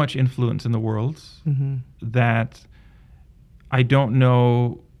 has so much influence in the world Mm-hmm. that I don't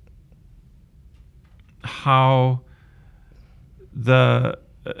know how the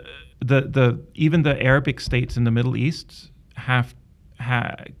even the Arabic states in the Middle East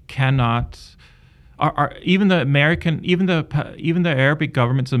cannot are even the Arabic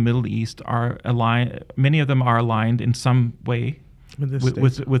governments of the Middle East are aligned. Many of them are aligned in some way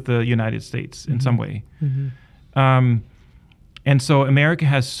with the United States in some way. Mm-hmm. And so America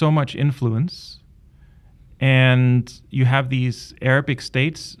has so much influence, and you have these Arabic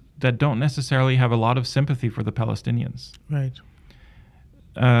states that don't necessarily have a lot of sympathy for the Palestinians. Right.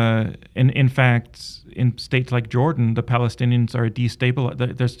 In fact, in states like Jordan, the Palestinians are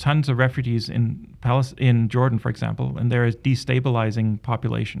destabilized. There's tons of refugees in Jordan, for example, and there is destabilizing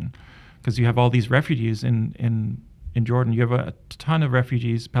population because you have all these refugees in Jordan. You have a ton of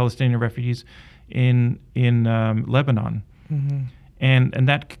refugees, Palestinian refugees, in Lebanon, mm-hmm. and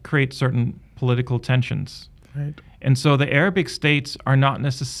that creates certain political tensions. Right. And so the Arabic states are not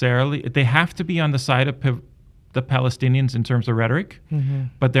necessarily, they have to be on the side of the Palestinians in terms of rhetoric, mm-hmm.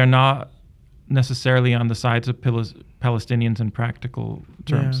 but they're not necessarily on the sides of Palestinians in practical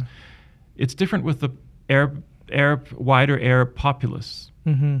terms. Yeah. It's different with the wider Arab populace.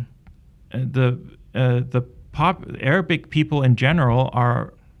 Mm-hmm. The Arabic people in general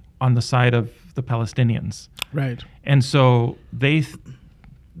are on the side of the Palestinians. Right. And so they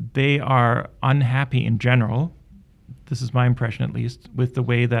are unhappy in general. This is my impression, at least, with the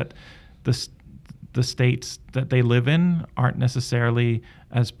way that the states that they live in aren't necessarily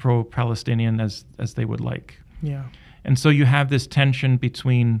as pro-Palestinian as they would like. Yeah. And so you have this tension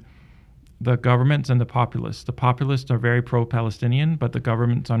between the governments and the populace. The populists are very pro-Palestinian, but the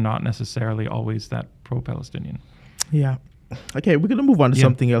governments are not necessarily always that pro-Palestinian. Yeah. Okay, we're going to move on to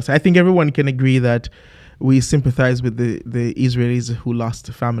something else. I think everyone can agree that we sympathize with the Israelis who lost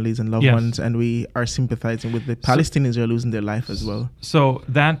families and loved ones, and we are sympathizing with the Palestinians who are losing their life as well. So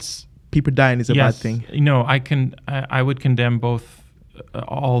that's... People dying is a bad thing. No, I would condemn both,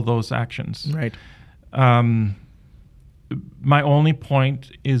 all those actions. Right. My only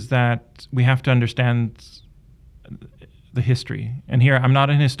point is that we have to understand the history. And here, I'm not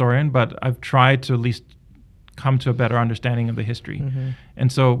an historian, but I've tried to at least come to a better understanding of the history. Mm-hmm.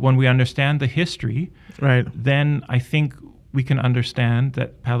 And so when we understand the history, right, then I think we can understand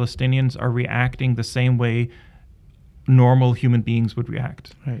that Palestinians are reacting the same way normal human beings would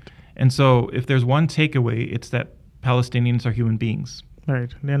react. Right. And so if there's one takeaway, it's that Palestinians are human beings.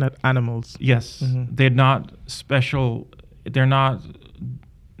 Right. They're not animals. Yes. Mm-hmm. They're not special. They're not,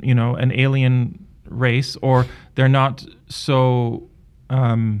 an alien race, or they're not so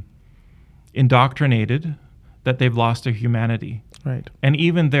indoctrinated that they've lost their humanity. Right. And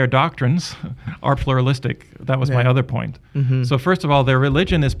even their doctrines are pluralistic. That was my other point. Mm-hmm. So first of all, their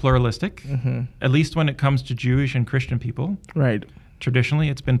religion is pluralistic, mm-hmm. at least when it comes to Jewish and Christian people. Right. Traditionally,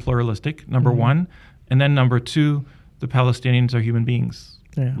 it's been pluralistic, number mm-hmm. one. And then number two, the Palestinians are human beings,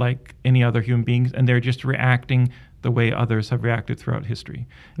 like any other human beings, and they're just reacting the way others have reacted throughout history.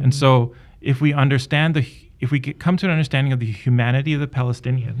 Mm-hmm. And so if we understand if we come to an understanding of the humanity of the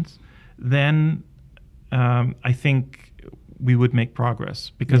Palestinians, then I think we would make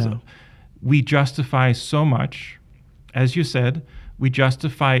progress, because we justify so much. As you said, we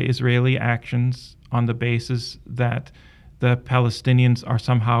justify Israeli actions on the basis that the Palestinians are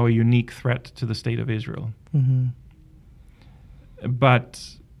somehow a unique threat to the state of Israel. Mm-hmm. But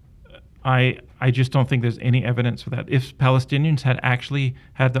I just don't think there's any evidence for that. If Palestinians had actually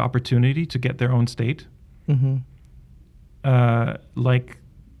had the opportunity to get their own state, mm-hmm. like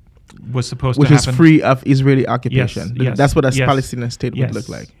was supposed to happen, which is free of Israeli occupation. Yes, that's what a Palestinian state would look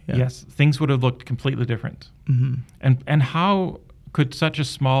like. Yeah. Yes, things would have looked completely different. Mm-hmm. And how could such a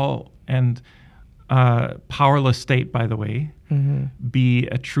small and powerless state, by the way, mm-hmm. be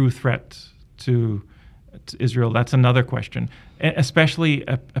a true threat to Israel? That's another question. Especially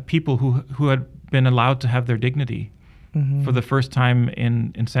a people who had been allowed to have their dignity mm-hmm. for the first time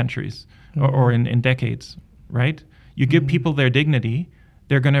in centuries mm-hmm. or in decades, right? You give mm-hmm. people their dignity,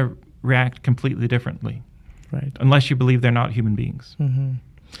 they're going to react completely differently. Right. Unless you believe they're not human beings. Mm-hmm.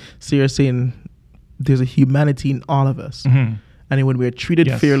 So you're saying there's a humanity in all of us. Mm-hmm. And when we're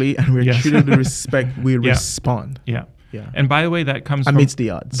treated fairly and we're treated with respect, we respond. Yeah. Yeah. And by the way, that comes amidst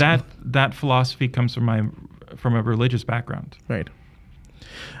the odds. That philosophy comes from a religious background. Right.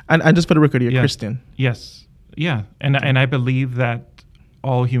 And just for the record, you're Christian. Yes. Yeah. And I believe that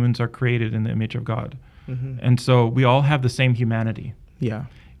all humans are created in the image of God. Mm-hmm. And so we all have the same humanity. Yeah.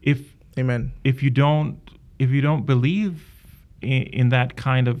 Amen. If you don't believe in that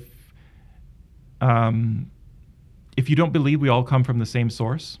kind of if you don't believe we all come from the same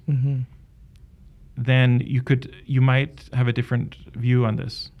source, Mm-hmm. then you might have a different view on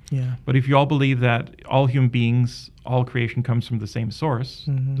this. Yeah. But if you all believe that all human beings, all creation comes from the same source,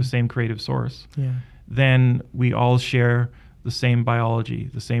 Mm-hmm. the same creative source, Yeah. then we all share the same biology,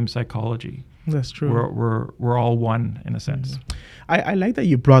 the same psychology. That's true. We're all one in a sense. Mm-hmm. I like that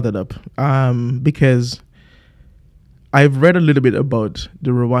you brought that up because I've read a little bit about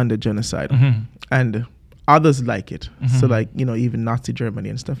the Rwanda genocide, Mm-hmm. and others like it. Mm-hmm. So like, even Nazi Germany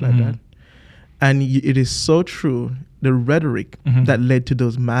and stuff like Mm-hmm. that. And it is so true. The rhetoric Mm-hmm. that led to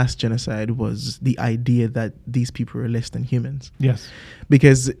those mass genocide was the idea that these people are less than humans. Yes.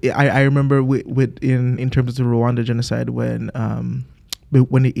 Because I remember in terms of the Rwanda genocide,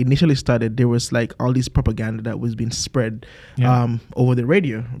 when it initially started, there was like all this propaganda that was being spread Yeah. over the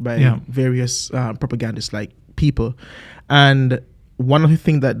radio by Yeah. various propagandists, like people. And one of the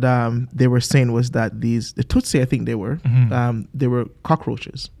things that they were saying was that the Tutsi, I think Mm-hmm. they were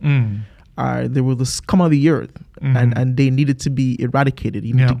cockroaches. Mm. They were the scum of the earth, Mhm. and they needed to be eradicated.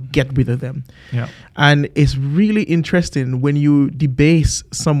 You need to Yeah. get rid of them. Yeah. And it's really interesting when you debase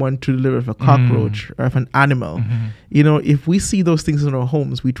someone to the level of a cockroach or of an animal. Mhm. If we see those things in our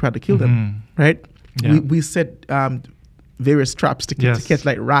homes, we try to kill them, Mhm. right? Yeah. We set various traps to Yes. catch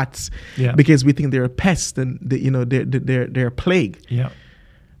like rats Yeah. because we think they're a pest and they're a plague. Yeah.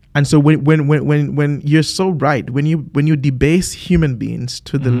 And so when you're so right, when you debase human beings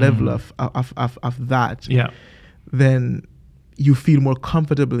to the level of that, Yeah. then you feel more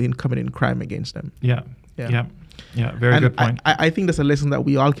comfortable in committing crime against them. Yeah. Yeah. Yeah. Yeah. Very And good point. I think that's a lesson that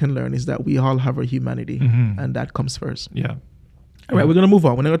we all can learn, is that we all have our humanity, Mhm. and that comes first. Yeah. All right, we're going to move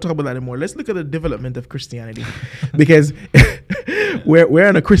on. We're not going to talk about that anymore. Let's look at the development of Christianity because we're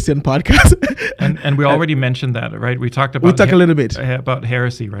on a Christian podcast. And we already mentioned that, right? We talked about a little bit. About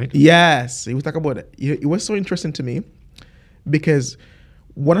heresy, right? Yes, we talk about it. It was so interesting to me because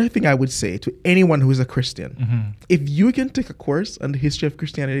one other thing I would say to anyone who is a Christian, Mhm. if you can take a course on the history of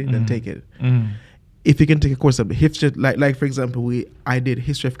Christianity, then Mhm. take it. Mm. If you can take a course of the history, like for example, I did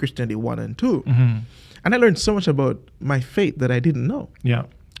History of Christianity 1 and 2, Mhm. and I learned so much about my faith that I didn't know. Yeah.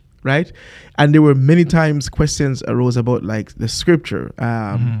 Right? And there were many times questions arose about like the scripture,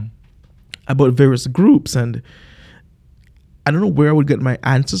 Mhm. about various groups, and I don't know where I would get my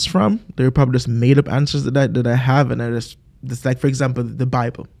answers from. They were probably just made up answers that I have, and I just like, for example, the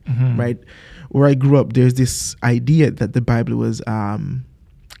Bible, Mhm. right? Where I grew up, there's this idea that the Bible was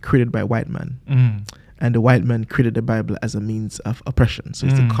created by white men, Mm. and the white man created the Bible as a means of oppression. So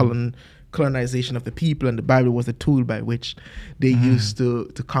it's the colonization of the people, and the Bible was a tool by which they used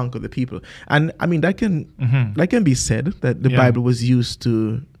to conquer the people. And I mean, that can be said, that the Yeah. Bible was used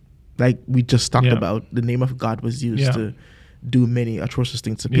to, like we just talked Yeah. about, the name of God was used Yeah. to do many atrocious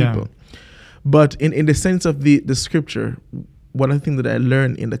things to Yeah. people. But in the sense of the scripture, one of the things that I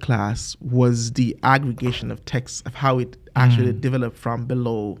learned in the class was the aggregation of texts, of how it actually developed from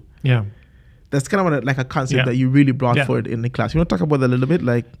below. Yeah. That's kind of like a concept Yeah. that you really brought Yeah. forward in the class. You want to talk about that a little bit,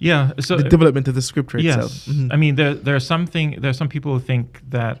 like Yeah. So the development of the scripture itself? yes, I mean there are some people who think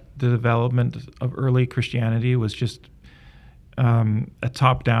that the development of early Christianity was just a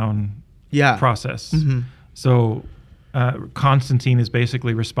top-down Yeah. process. Mhm. So Constantine is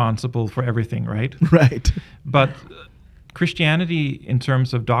basically responsible for everything, right? Right. But Christianity, in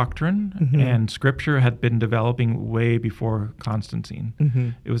terms of doctrine and scripture, had been developing way before Constantine.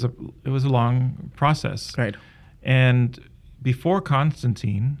 It was a long process, Right. and before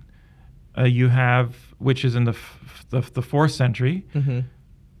Constantine, you have, which is in the 4th century,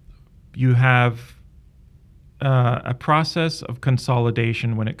 you have a process of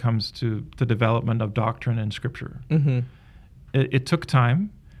consolidation when it comes to the development of doctrine and scripture. It took time,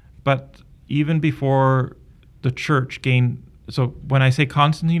 but even before the church gained, so when I say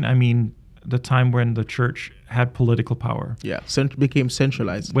Constantine, I mean the time when the church had political power. Yeah. Became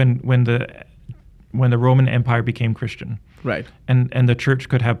centralized. When the Roman Empire became Christian. Right. And the church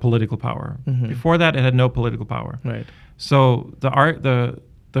could have political power. Before that, it had no political power. Right. So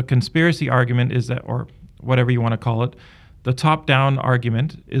the conspiracy argument is that, or whatever you want to call it, the top-down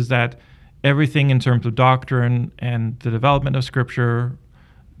argument is that everything in terms of doctrine and the development of scripture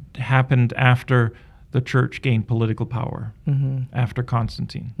happened after the church gained political power, after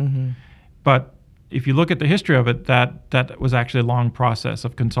Constantine. But if you look at the history of it, that was actually a long process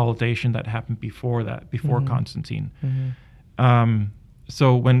of consolidation that happened before Constantine.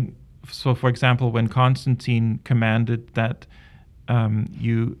 So for example, when Constantine commanded that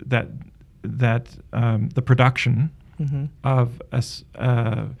the production of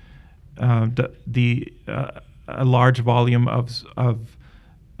a large volume of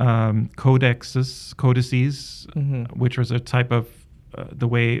codices, which was a type of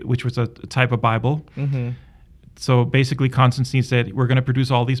type of Bible. So basically, Constantine said, "We're going to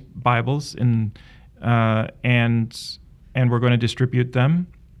produce all these Bibles, and we're going to distribute them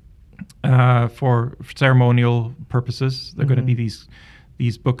for ceremonial purposes. They're going to be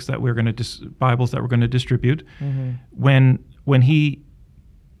these books that we're going to Bibles that we're going to distribute." When he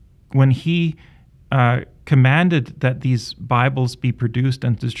commanded that these Bibles be produced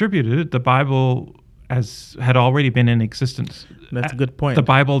and distributed, the Bible had already been in existence. That's a good point. The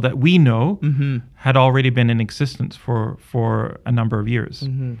Bible that we know had already been in existence for a number of years.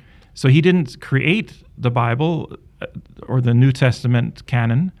 So he didn't create the Bible or the New Testament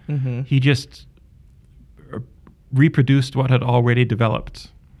canon. He just reproduced what had already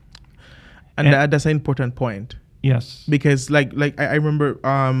developed. And that's an important point. Yes. Because like I remember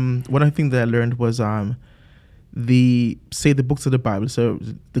one of the things that I learned was the books of the Bible, so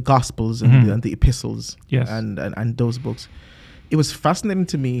the Gospels and the epistles, yes, and those books. It was fascinating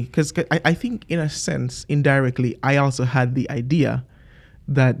to me because I think, in a sense, indirectly, I also had the idea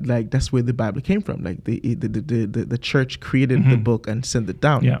that like that's where the Bible came from. Like the church created the book and sent it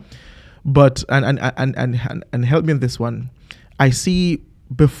down. Yeah. But and help me on this one. I see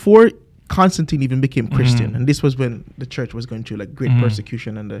before Constantine even became Christian, and this was when the church was going through like great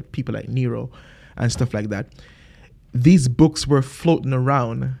persecution and the people like Nero and stuff like that. These books were floating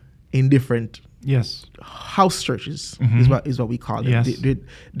around in different house churches, is what we call them.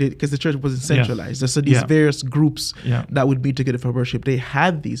 Because the church wasn't centralized. So these various groups that would meet together for worship, they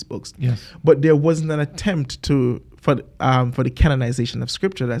had these books. But there wasn't an attempt for the canonization of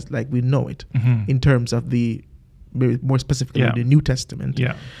Scripture as like we know it, in terms of the more specifically the New Testament.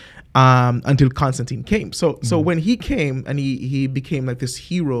 Until Constantine came. So when he came and he became like this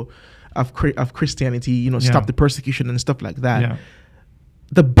hero of Christianity, stopped the persecution and stuff like that.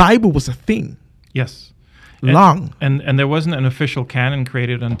 The Bible was a thing. Yes. Long. And there wasn't an official canon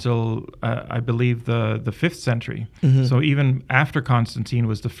created until I believe the 5th century. So even after Constantine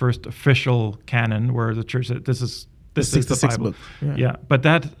was the first official canon where the church said this is the Bible. Book.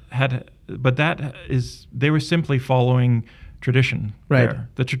 But they were simply following tradition. Right. There.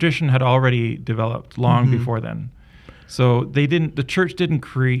 The tradition had already developed long before then. So the church didn't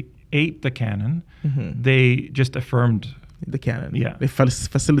create the canon. They just affirmed the canon. Yeah. They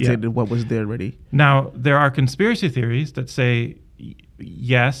facilitated what was there already. Now, there are conspiracy theories that say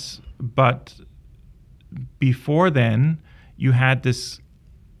yes, but before then you had this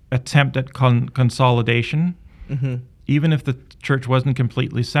attempt at consolidation. Even if the church wasn't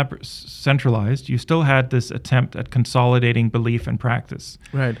completely centralized, you still had this attempt at consolidating belief and practice.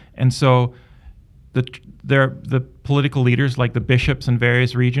 Right. And so the political leaders, like the bishops in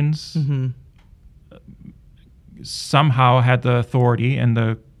various regions, somehow had the authority and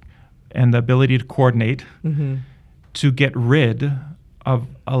the ability to coordinate to get rid of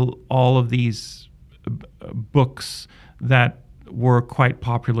all of these books that were quite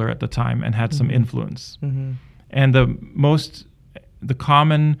popular at the time and had some influence. And the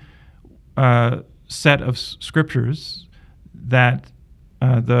common set of scriptures that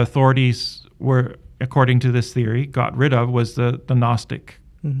the authorities were, according to this theory, got rid of was the Gnostic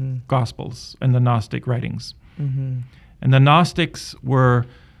Gospels and the Gnostic writings. And the Gnostics were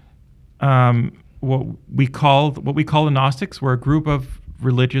what we call the Gnostics were a group of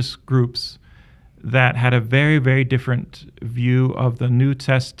religious groups that had a very, very different view of the New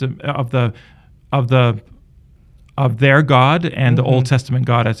Testament of their God and the Old Testament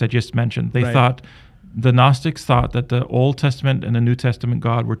God, as I just mentioned. They thought, the Gnostics thought that the Old Testament and the New Testament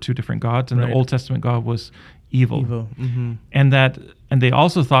God were two different gods, and the Old Testament God was evil. And they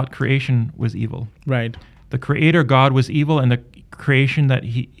also thought creation was evil. Right. The Creator God was evil, and the creation that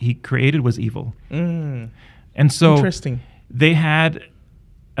he created was evil. And so interesting. They had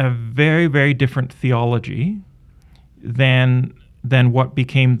a very, very different theology than what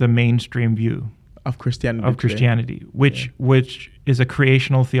became the mainstream view of Christianity. Which is a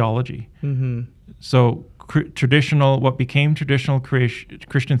creational theology. So what became traditional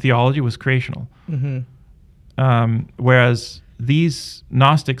Christian theology was creational. Whereas these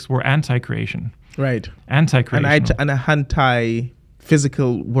Gnostics were anti-creation. Right. Anti-creational. And an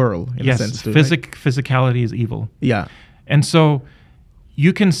anti-physical world, in a sense. Too, physicality is evil. Yeah. And so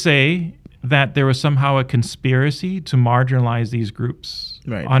you can say that there was somehow a conspiracy to marginalize these groups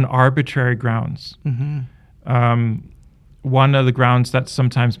on arbitrary grounds. One of the grounds that's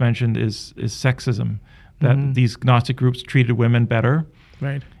sometimes mentioned is sexism, that these Gnostic groups treated women better.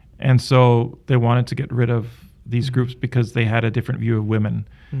 Right. And so they wanted to get rid of these groups because they had a different view of women.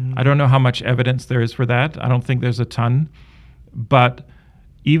 I don't know how much evidence there is for that. I don't think there's a ton. But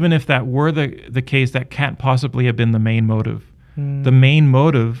even if that were the case, that can't possibly have been the main motive. The main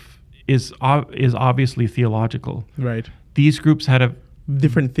motive is obviously theological. Right. These groups had a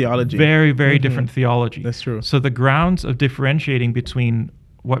different theology. Very, very different theology. That's true. So the grounds of differentiating between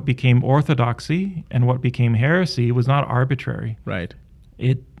what became orthodoxy and what became heresy was not arbitrary. Right.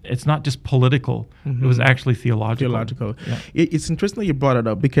 It's not just political. It was actually theological. Yeah. It's interesting that you brought it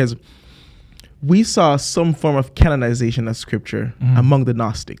up because we saw some form of canonization of scripture among the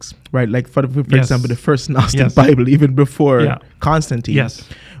Gnostics, right? Like for example, the first Gnostic Bible, even before Constantine,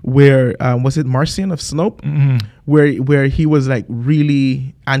 where was it Marcion of Sinope, where he was like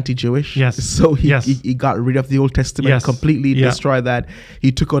really anti-Jewish. So he got rid of the Old Testament, completely destroyed that.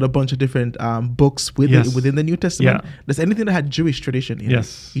 He took out a bunch of different books within the New Testament. There's anything that had Jewish tradition in it.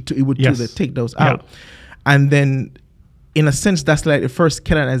 He would take those out, and then, in a sense, that's like the first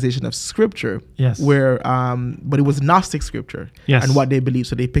canonization of scripture, where, but it was Gnostic scripture and what they believe.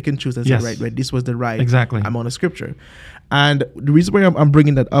 So they pick and choose and say, right, this was the right amount of scripture. And the reason why I'm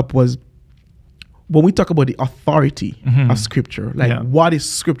bringing that up was when we talk about the authority of scripture, like what is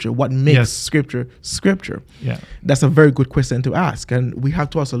scripture? What makes scripture scripture? That's a very good question to ask. And we have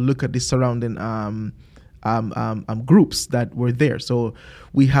to also look at the surrounding groups that were there. So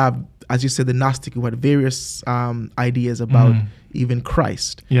we have, as you said, the Gnostic who had various ideas about even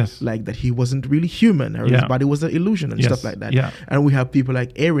Christ. Like that he wasn't really human, or his body was an illusion and stuff like that. And we have people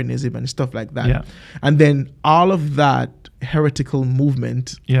like Arianism and stuff like that. And then all of that heretical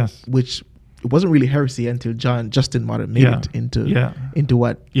movement, which it wasn't really heresy until Justin Martyr made it into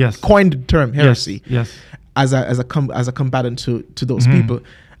what coined the term heresy as a combatant to those people.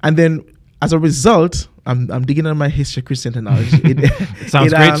 And then as a result, I'm digging on my history Christian theology. It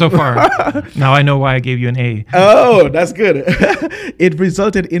sounds great so far. Now I know why I gave you an A. Oh, that's good. It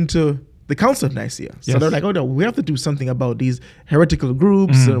resulted into the Council of Nicaea. So they're like, oh no, we have to do something about these heretical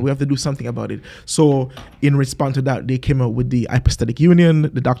groups, and we have to do something about it. So in response to that, they came up with the Hypostatic Union,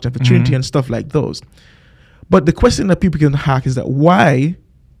 the Doctrine of the Trinity, and stuff like those. But the question that people can ask is that why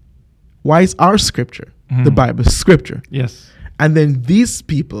is our scripture, the Bible, scripture? And then these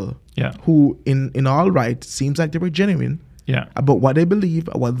people who in all right seems like they were genuine about what they believe,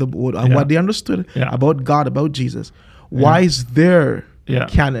 what they understood about God, about Jesus. Why is their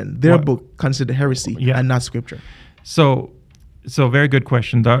canon, their book, considered heresy and not scripture? So very good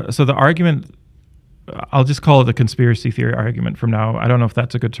question. So the argument, I'll just call it the conspiracy theory argument from now. I don't know if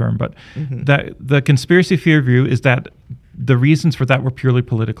that's a good term, but that the conspiracy theory view is that the reasons for that were purely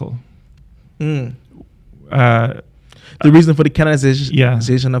political. The reason for the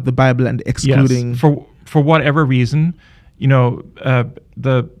canonization of the Bible and excluding for whatever reason,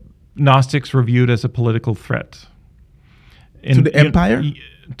 the Gnostics were viewed as a political threat to the empire,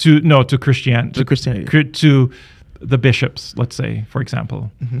 to Christianity, to the bishops, let's say, for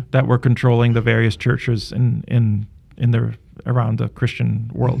example, that were controlling the various churches in around the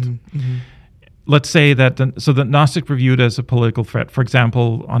Christian world. Let's say that the Gnostics were viewed as a political threat, for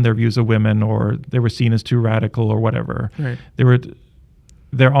example, on their views of women, or they were seen as too radical or whatever. They were too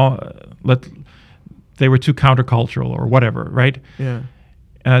countercultural or whatever, right?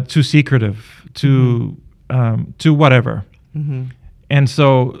 Too secretive, too whatever. And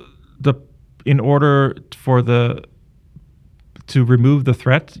so in order to remove the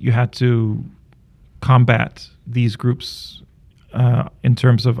threat, you had to combat these groups in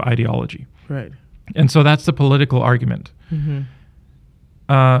terms of ideology. And so that's the political argument.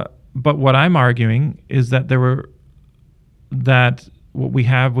 But what I'm arguing is that what we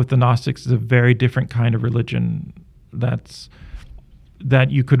have with the Gnostics is a very different kind of religion that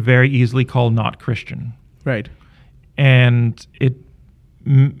you could very easily call not Christian. And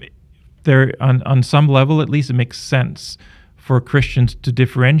on some level, at least, it makes sense for Christians to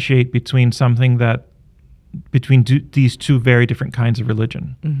differentiate between these two very different kinds of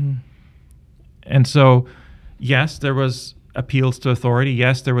religion. And so, yes, there was appeals to authority.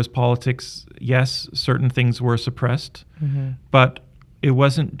 Yes, there was politics. Yes, certain things were suppressed. But it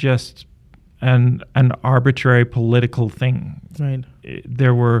wasn't just an arbitrary political thing.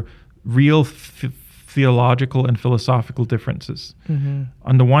 There were real theological and philosophical differences.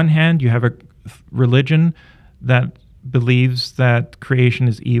 On the one hand, you have a religion that believes that creation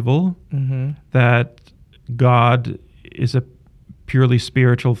is evil, that God is a purely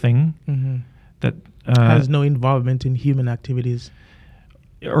spiritual thing, that has no involvement in human activities,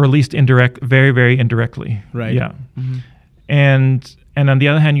 or at least very, very indirectly. And on the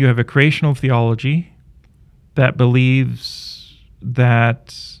other hand, you have a creational theology that believes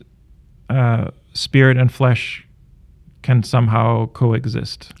that spirit and flesh can somehow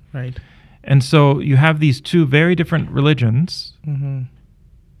coexist. Right. And so you have these two very different religions,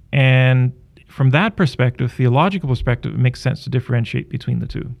 and from that perspective, theological perspective, it makes sense to differentiate between the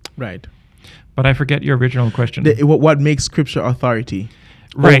two. Right. But I forget your original question. What makes Scripture authority?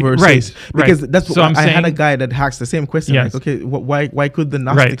 Right, Over right, says, because right. that's what So I'm I had a saying- guy that asked the same question. Yes. Like, okay, why could the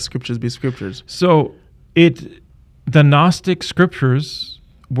Gnostic Right. scriptures be scriptures? So the Gnostic scriptures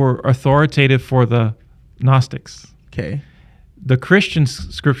were authoritative for the Gnostics. Okay. The Christian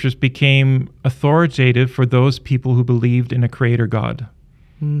scriptures became authoritative for those people who believed in a creator God.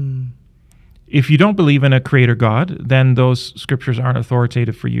 If you don't believe in a creator God, then those scriptures aren't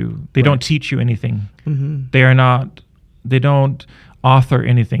authoritative for you. They don't teach you anything. They're not author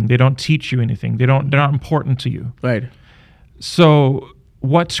anything. They don't teach you anything. They're not important to you. Right. So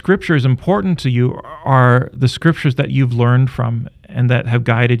what scripture is important to you are the scriptures that you've learned from and that have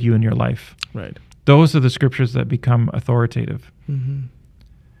guided you in your life. Right. Those are the scriptures that become authoritative.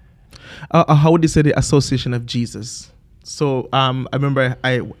 How would you say the association of Jesus? So I remember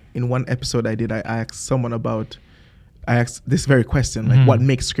in one episode I asked this very question, like what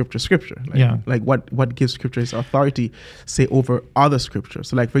makes scripture scripture? Like what gives scripture its authority, say, over other scriptures?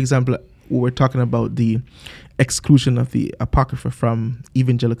 So like, for example, we were talking about the exclusion of the Apocrypha from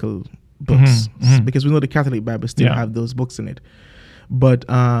evangelical books, because we know the Catholic Bible still have those books in it. But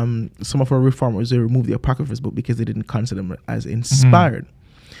some of our reformers, they removed the Apocryphas book because they didn't consider them as inspired.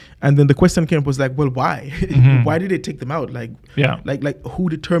 And then the question came up was like, well, why? Why did they take them out? Like who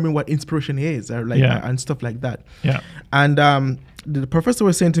determined what inspiration is, or like and stuff like that. And the professor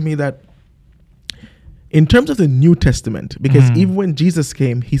was saying to me that in terms of the New Testament, because even when Jesus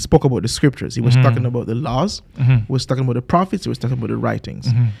came, he spoke about the scriptures. He was talking about the laws. He was talking about the prophets. He was talking about the writings.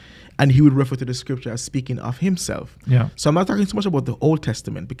 And he would refer to the scripture as speaking of himself. So I'm not talking so much about the Old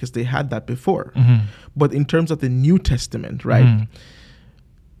Testament because they had that before. But in terms of the New Testament, right?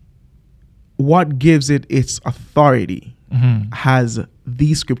 What gives it its authority has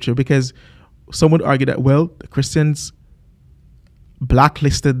the scripture, because some would argue that, well, the Christians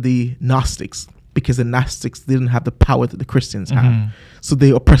blacklisted the Gnostics because the Gnostics didn't have the power that the Christians have. So they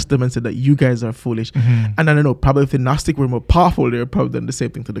oppressed them and said that you guys are foolish. And I don't know, probably if the Gnostic were more powerful, they would probably done the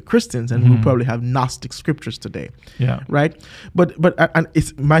same thing to the Christians, and we would probably have Gnostic scriptures today. Right? But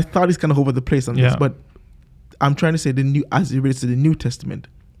it's, my thought is kind of over the place on this, but I'm trying to say as it relates to the New Testament,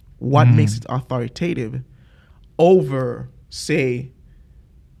 what makes it authoritative over, say,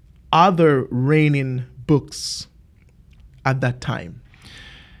 other reigning books at that time?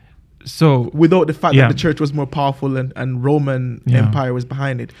 So without the fact that the church was more powerful and Roman Empire was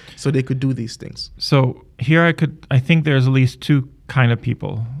behind it, so they could do these things. So here I think there's at least two kind of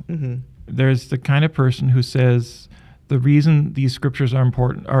people. There's the kind of person who says the reason these scriptures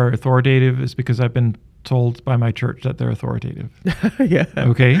are authoritative is because I've been told by my church that they're authoritative.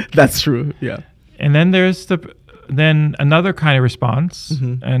 Okay. That's true. And then there's another kind of response,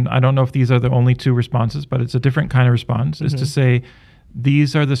 and I don't know if these are the only two responses, but it's a different kind of response, is to say,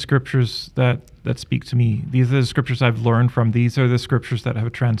 these are the scriptures that speak to me. These are the scriptures I've learned from. These are the scriptures that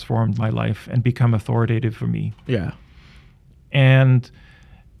have transformed my life and become authoritative for me. And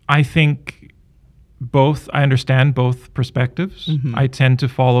I think I understand both perspectives. I tend to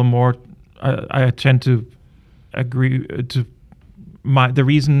follow more. I tend to agree to the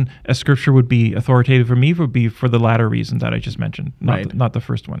reason a scripture would be authoritative for me would be for the latter reason that I just mentioned, not the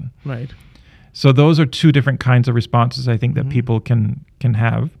first one. So those are two different kinds of responses I think that people can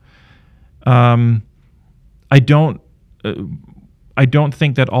have. I don't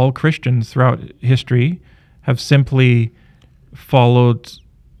think that all Christians throughout history have simply followed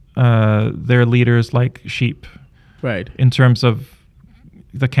their leaders like sheep, in terms of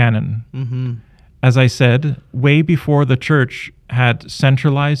the canon. As I said, way before the church had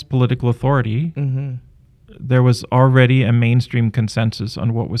centralized political authority, there was already a mainstream consensus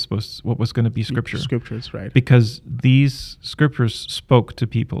on what was going to be scripture. Scriptures, right? Because these scriptures spoke to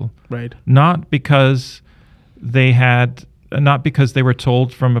people, not because they were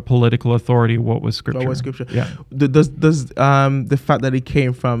told from a political authority what was scripture. Does the fact that it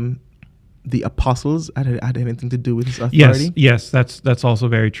came from the apostles had anything to do with his authority? Yes, that's also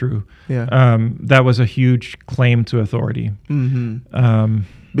very true. That was a huge claim to authority.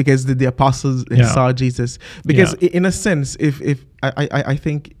 Because the apostles saw Jesus. Because in a sense, if I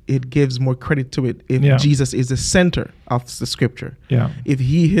think it gives more credit to it if Jesus is the center of the scripture. If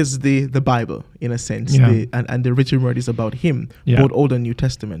he is the Bible, in a sense, and the written word is about him, both Old and New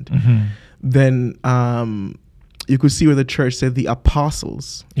Testament, then you could see where the church said the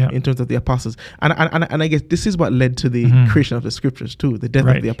apostles, in terms of the apostles. And I guess this is what led to the creation of the scriptures too, the death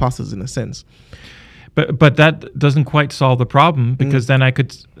of the apostles in a sense. But that doesn't quite solve the problem, because then I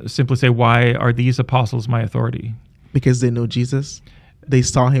could simply say, why are these apostles my authority? Because they know Jesus. They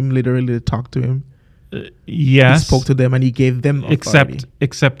saw him literally, they talked to him. Yes. He spoke to them and he gave them authority.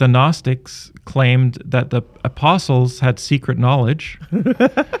 Except the Gnostics claimed that the apostles had secret knowledge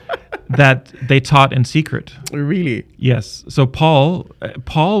that they taught in secret. Really? Yes. So Paul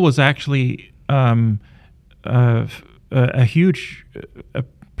was actually a huge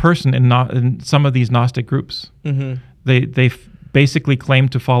person in some of these Gnostic groups. They basically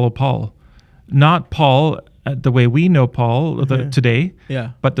claimed to follow Paul. Not Paul the way we know Paul today,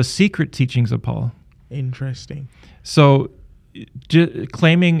 but the secret teachings of Paul. Interesting. So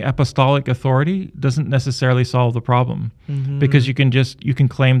claiming apostolic authority doesn't necessarily solve the problem, because you can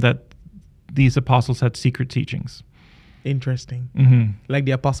claim that these apostles had secret teachings. Interesting. Like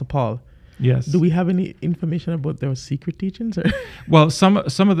the Apostle Paul. Yes. Do we have any information about their secret teachings? Well, some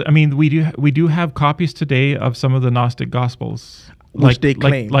of the, I mean, we do have copies today of some of the Gnostic Gospels, which they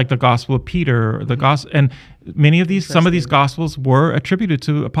claim, like the Gospel of Peter, the Gospel, and some of these Gospels were attributed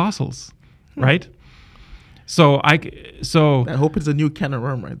to apostles, right? So I hope it's a new can of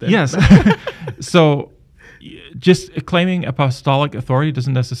worm right there. Yes. So just claiming apostolic authority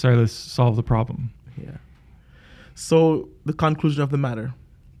doesn't necessarily solve the problem. Yeah. So the conclusion of the matter: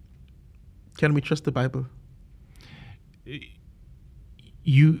 can we trust the Bible?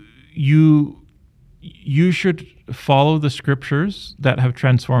 You should follow the scriptures that have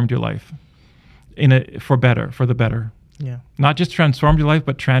transformed your life for the better. Yeah. Not just transformed your life,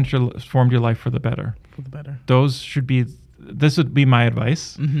 but transformed your life for the better. For the better. This would be my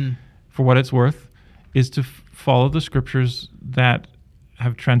advice, for what it's worth, is to follow the scriptures that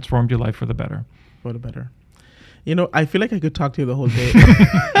have transformed your life for the better. For the better. You know, I feel like I could talk to you the whole day,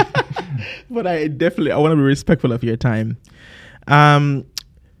 but I want to be respectful of your time.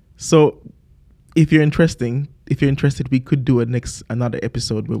 So if you're interested, we could do another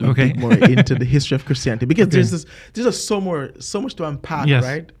episode where we dig more into the history of Christianity, because there's just so much to unpack,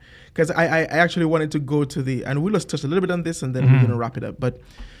 right? Because I actually wanted to go to and we'll just touch a little bit on this, and then we're going to wrap it up. But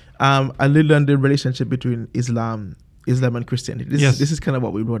a little on the relationship between Islam and Christianity. This is kind of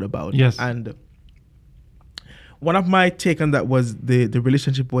what we wrote about. Yes. And one of my take on that was the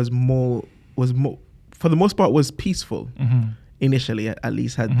relationship was more for the most part was peaceful initially, at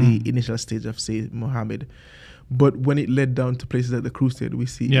least at the initial stage of, say, Muhammad. But when it led down to places like the Crusade, we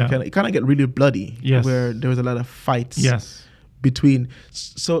see it kind of get really bloody, where there was a lot of fights between.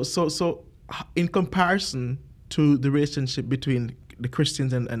 So in comparison to the relationship between the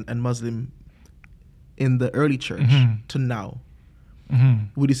Christians and Muslim in the early church to now,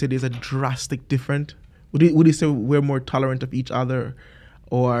 would you say there's a drastic difference? Would you say we're more tolerant of each other,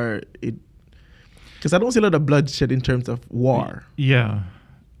 or it? Because I don't see a lot of bloodshed in terms of war. Yeah.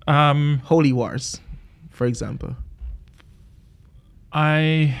 Holy wars, for example.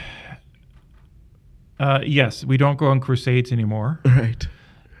 Yes, we don't go on crusades anymore. Right.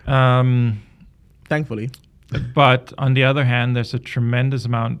 Thankfully. But on the other hand, there's a tremendous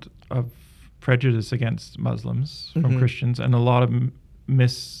amount of prejudice against Muslims from Christians, and a lot of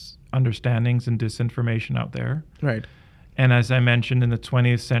misunderstandings and disinformation out there. Right. And as I mentioned, in the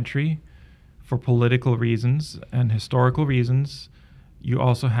 20th century, for political reasons and historical reasons, you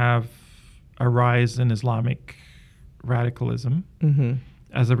also have a rise in Islamic radicalism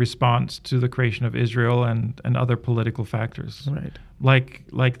as a response to the creation of Israel and other political factors. Right.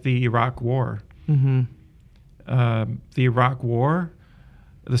 Like the Iraq War. The Iraq War,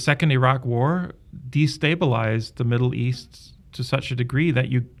 the second Iraq War, destabilized the Middle East to such a degree that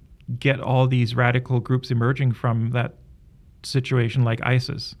you get all these radical groups emerging from that situation, like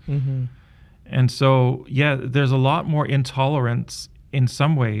ISIS. And so, there's a lot more intolerance in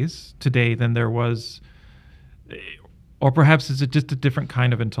some ways today than there was, or perhaps it's just a different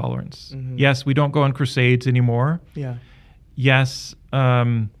kind of intolerance. Yes, we don't go on crusades anymore. Yeah. Yes,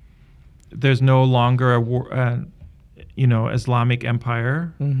 there's no longer a war, Islamic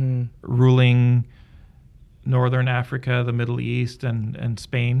empire ruling Northern Africa, the Middle East, and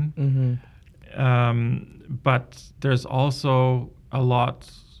Spain. But there's also a lot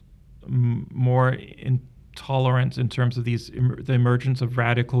more intolerance in terms of the emergence of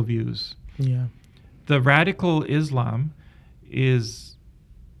radical views. Yeah. The radical Islam is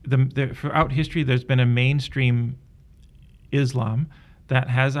throughout history. There's been a mainstream Islam that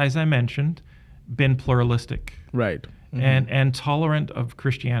has, as I mentioned, been pluralistic, right, and tolerant of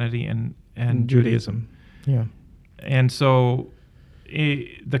Christianity and Judaism. Yeah. And so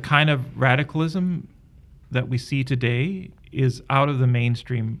the kind of radicalism that we see today is out of the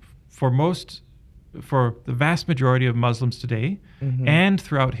mainstream for the vast majority of Muslims today and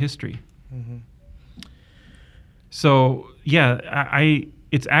throughout history. So yeah,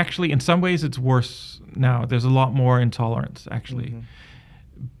 it's actually, in some ways it's worse now. There's a lot more intolerance actually.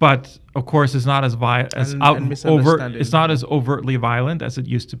 But of course, it's not as it's not as overtly violent as it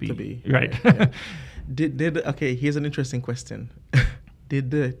used to be. Right. Yeah. Okay, here's an interesting question.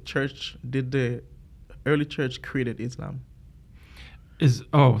 Did the early church created Islam?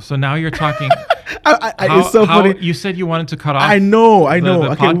 So now you're talking. It's so funny. You said you wanted to cut off. I know.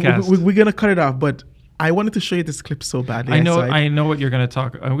 The okay, podcast. we're gonna cut it off, but I wanted to show you this clip so badly. I know what you're gonna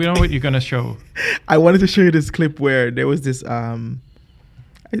talk. We know what you're gonna show. I wanted to show you this clip where there was this.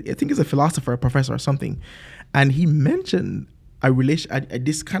 I think it's a philosopher, a professor, or something, and he mentioned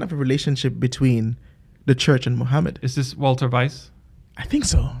this kind of a relationship between the church and Muhammad. Is this Walter Weiss? I think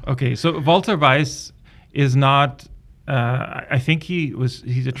so. Okay, so Walter Weiss is not. I think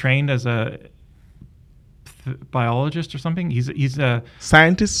he's trained as a biologist or something. He's a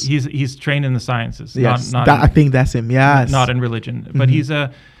scientist. He's trained in the sciences. Yes, not I think that's him. Yes, not in religion, but he's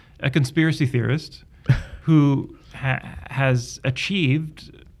a conspiracy theorist who has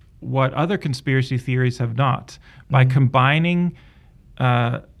achieved what other conspiracy theories have not by combining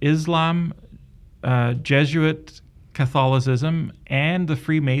Islam, Jesuit Catholicism, and the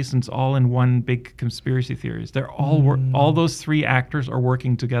Freemasons all in one big conspiracy theories. They're all those three actors are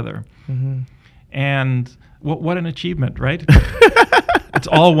working together, and what an achievement, right? It's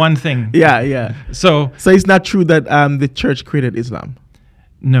all one thing. Yeah. So it's not true that the church created Islam.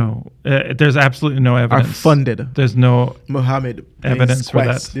 No, there's absolutely no evidence. Are funded. There's no Muhammad evidence for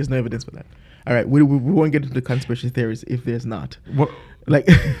that. There's no evidence for that. All right, we won't get into the conspiracy theories if there's not.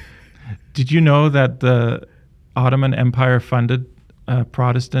 Did you know that the Ottoman Empire funded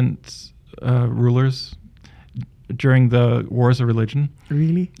Protestant rulers during the Wars of Religion?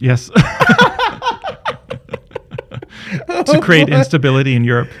 Really? Yes. To create instability in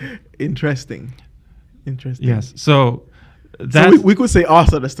Europe. Interesting. Yes. So we could say all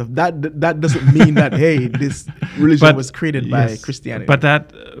sort of stuff. That doesn't mean that this religion was created by Christianity. But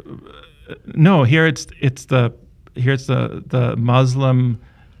that no, here it's the Muslim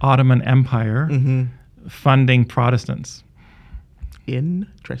Ottoman Empire funding Protestants.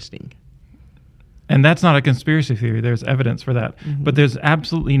 Interesting. And that's not a conspiracy theory. There's evidence for that. But there's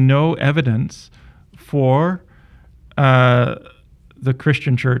absolutely no evidence for the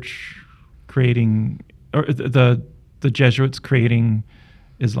Christian church creating, or the Jesuits creating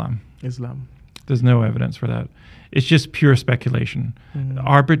Islam. There's no evidence for that. It's just pure speculation.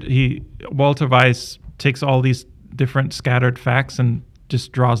 Walter Weiss takes all these different scattered facts and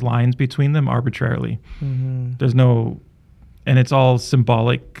just draws lines between them arbitrarily. There's no, and it's all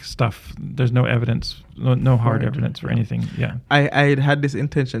symbolic stuff. There's no evidence, no hard evidence for anything. Yeah. I had this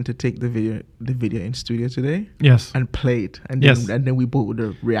intention to take the video in studio today. Yes. And play it. And then we both would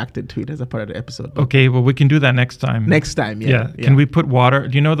have reacted to it as a part of the episode. Okay, well, we can do that next time. Yeah. Can we put water?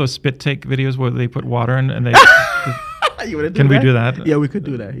 Do you know those spit take videos where they put water in and they... Can we do that? Yeah, we could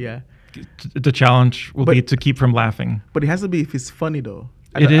do that, yeah. The challenge will be to keep from laughing. But it has to be if it's funny, though.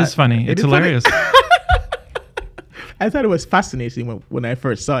 It is funny. It's hilarious. I thought it was fascinating when I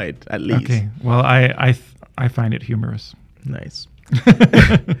first saw it, at least. Okay. Well, I find it humorous. Nice.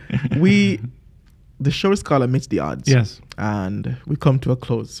 The show is called Amidst the Odds. Yes. And we come to a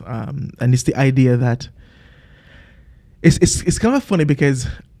close. And it's the idea that it's kind of funny because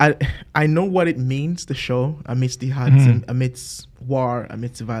I know what it means, the show, amidst the odds, amidst war,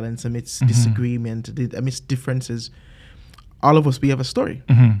 amidst violence, amidst disagreement, amidst differences. All of us, we have a story,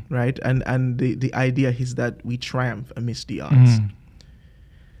 right? And the idea is that we triumph amidst the odds.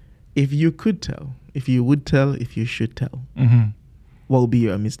 If you could tell, if you would tell, if you should tell, what will be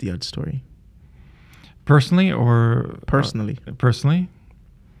your amidst the odds story? Personally or? Personally. Personally?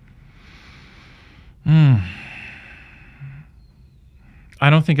 I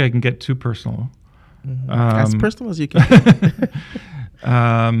don't think I can get too personal. As personal as you can.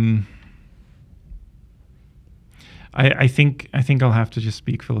 I think I'll have to just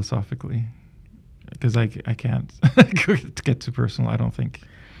speak philosophically because I can't get too personal. I don't think.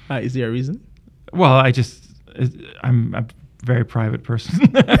 Is there a reason? Well, I'm a very private person.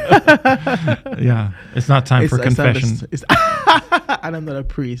 Yeah, it's not time for confession. And I'm not a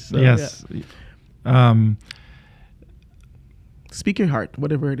priest. So yes. Yeah. Speak your heart,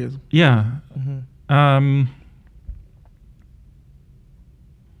 whatever it is. Yeah.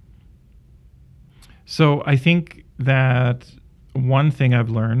 So I think that one thing I've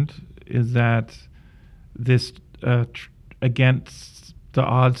learned is that this against the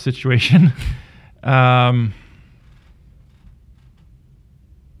odds situation I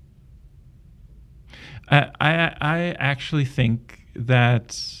actually think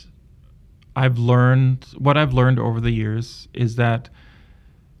that what I've learned over the years is that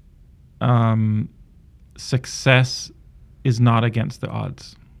success is not against the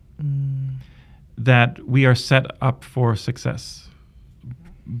odds. That we are set up for success.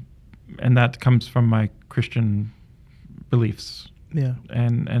 And that comes from my Christian beliefs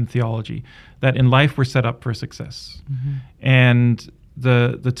and theology. That in life we're set up for success. And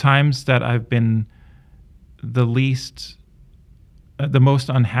the times that I've been the most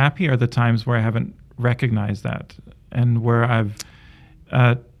unhappy are the times where I haven't recognized that, and where I've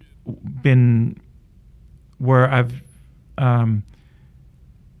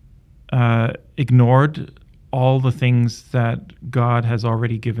ignored all the things that God has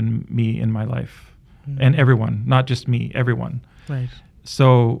already given me in my life, and everyone, not just me, everyone. Right.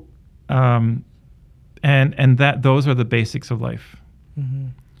 So, and that those are the basics of life.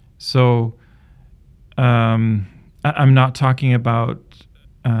 So, I'm not talking about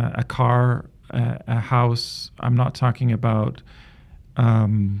a car, a house. I'm not talking about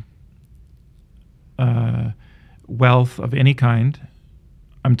wealth of any kind.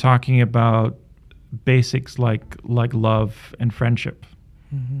 I'm talking about basics like love and friendship.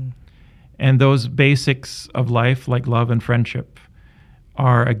 And those basics of life, like love and friendship,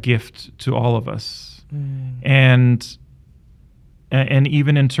 are a gift to all of us. And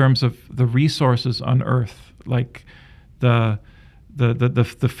even in terms of the resources on earth, like the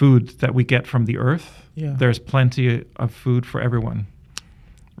food that we get from the earth, there's plenty of food for everyone,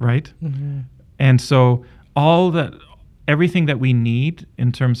 right? And so everything that we need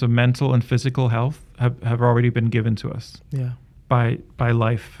in terms of mental and physical health have already been given to us by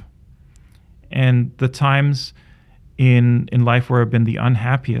life. And the times in life where I've been the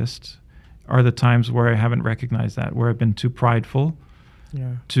unhappiest are the times where I haven't recognized that, where I've been too prideful,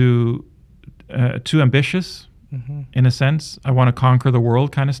 too ambitious, in a sense. I want to conquer the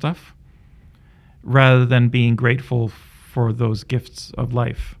world kind of stuff, rather than being grateful for those gifts of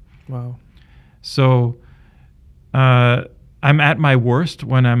life. Wow. So I'm at my worst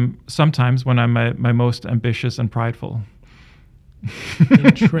sometimes when I'm my most ambitious and prideful.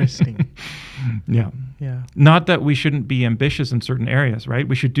 Interesting. Yeah. Not that we shouldn't be ambitious in certain areas, right?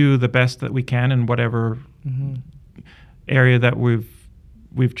 We should do the best that we can in whatever area that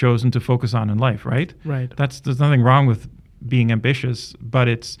we've chosen to focus on in life, right? Right. There's nothing wrong with being ambitious,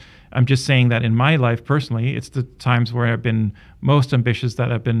 but I'm just saying that in my life personally, it's the times where I've been most ambitious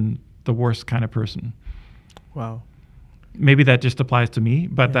that I've been the worst kind of person. Wow. Maybe that just applies to me,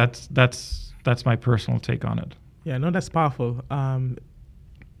 but that's my personal take on it. Yeah, no, that's powerful.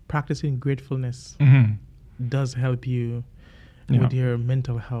 Practicing gratefulness does help you with your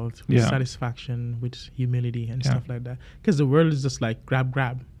mental health, with satisfaction, with humility and stuff like that. Because the world is just like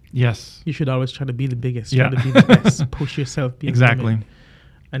grab. Yes. You should always try to be the biggest, try to be the best, push yourself beyond the exactly. limit.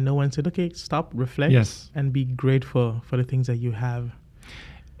 And no one said, okay, stop, reflect, and be grateful for the things that you have.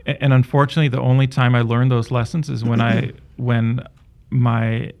 And unfortunately, the only time I learned those lessons is when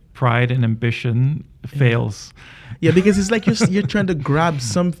my pride and ambition fails. Yeah, because it's like you're trying to grab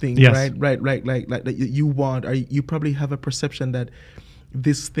something, right, like that you want, or you probably have a perception that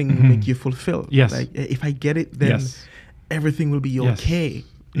this thing will make you fulfilled. Yes. Like if I get it, then everything will be okay.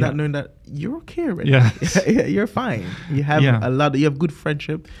 Not knowing that you're okay already. Yes. You're fine. You have you have good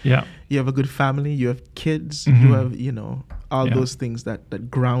friendship. Yeah. You have a good family. You have kids. You have, all those things that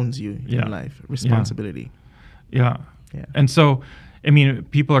grounds you in life. Responsibility. Yeah. And so, I mean,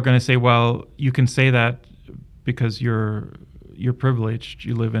 people are going to say, well, you can say that because you're privileged.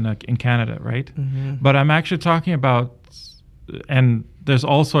 You live in Canada, right? But I'm actually talking about, and there's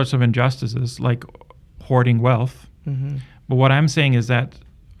all sorts of injustices like hoarding wealth. But what I'm saying is that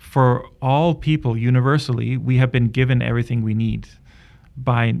for all people universally, we have been given everything we need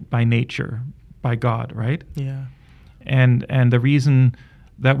by nature, by God, right? Yeah. And the reason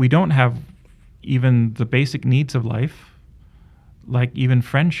that we don't have even the basic needs of life, like even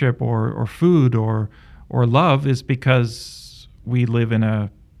friendship or food or love, is because we live in a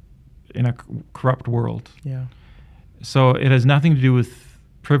corrupt world. Yeah. So it has nothing to do with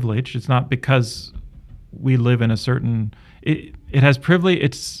privilege. It's not because we live in a certain. It has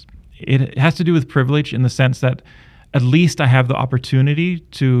privilege. It has to do with privilege in the sense that at least I have the opportunity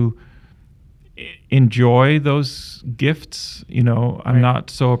to enjoy those gifts. I'm not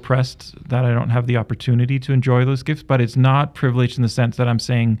so oppressed that I don't have the opportunity to enjoy those gifts. But it's not privilege in the sense that I'm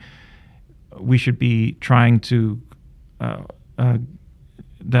saying we should be trying to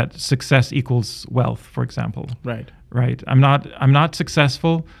that success equals wealth, for example. Right. I'm not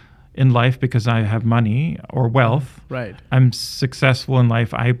successful in life because I have money or wealth. Right. I'm successful in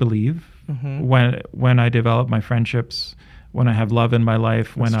life, I believe, when I develop my friendships, when I have love in my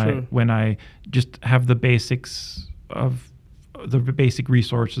life, when I just have the basics of the basic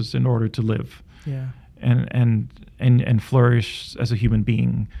resources in order to live. Yeah. And flourish as a human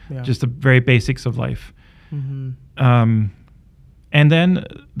being. Yeah. Just the very basics of life. And then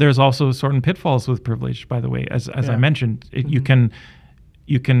there's also certain pitfalls with privilege, by the way. As I mentioned,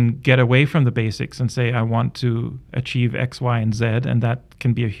 you can get away from the basics and say, I want to achieve X, Y, and Z, and that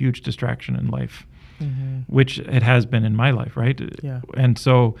can be a huge distraction in life, which it has been in my life, right? Yeah. And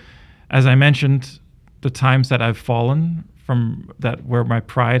so, as I mentioned, the times that I've fallen from that, where my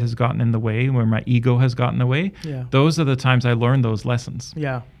pride has gotten in the way, where my ego has gotten away, those are the times I learned those lessons.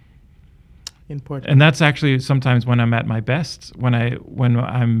 Yeah. Important. And that's actually sometimes when I'm at my best, when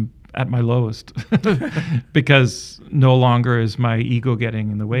I'm at my lowest, because no longer is my ego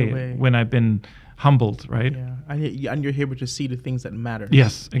getting in the way. When I've been humbled, right? Yeah, and you're able to see the things that matter.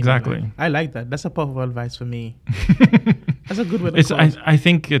 Yes, exactly. I like that. That's a powerful advice for me. That's a good way to I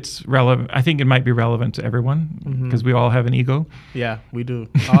think it's relevant. I think it might be relevant to everyone because we all have an ego. Yeah, we do.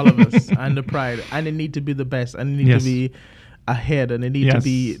 All of us. And the pride. And they need to be the best. And they need to be ahead. And they need to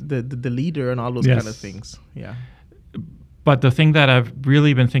be the leader and all those kind of things. Yeah. But the thing that I've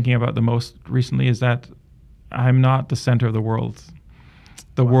really been thinking about the most recently is that I'm not the center of the world.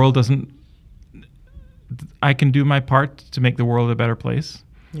 The world doesn't... I can do my part to make the world a better place.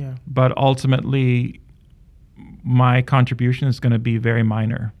 Yeah. But ultimately, my contribution is going to be very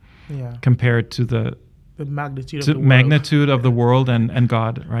minor compared to the magnitude of the world and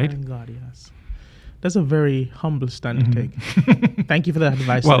God, right? And God, yes. That's a very humble stand to take. Thank you for that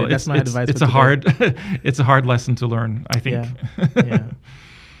advice. Well, that's my advice. It's a hard lesson to learn, I think. Yeah.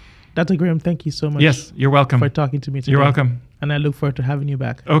 Dr. Graham, thank you so much. Yes, you're welcome for talking to me today. You're welcome. And I look forward to having you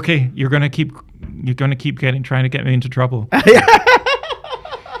back. Okay, you're gonna keep trying to get me into trouble. We're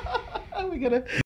gonna.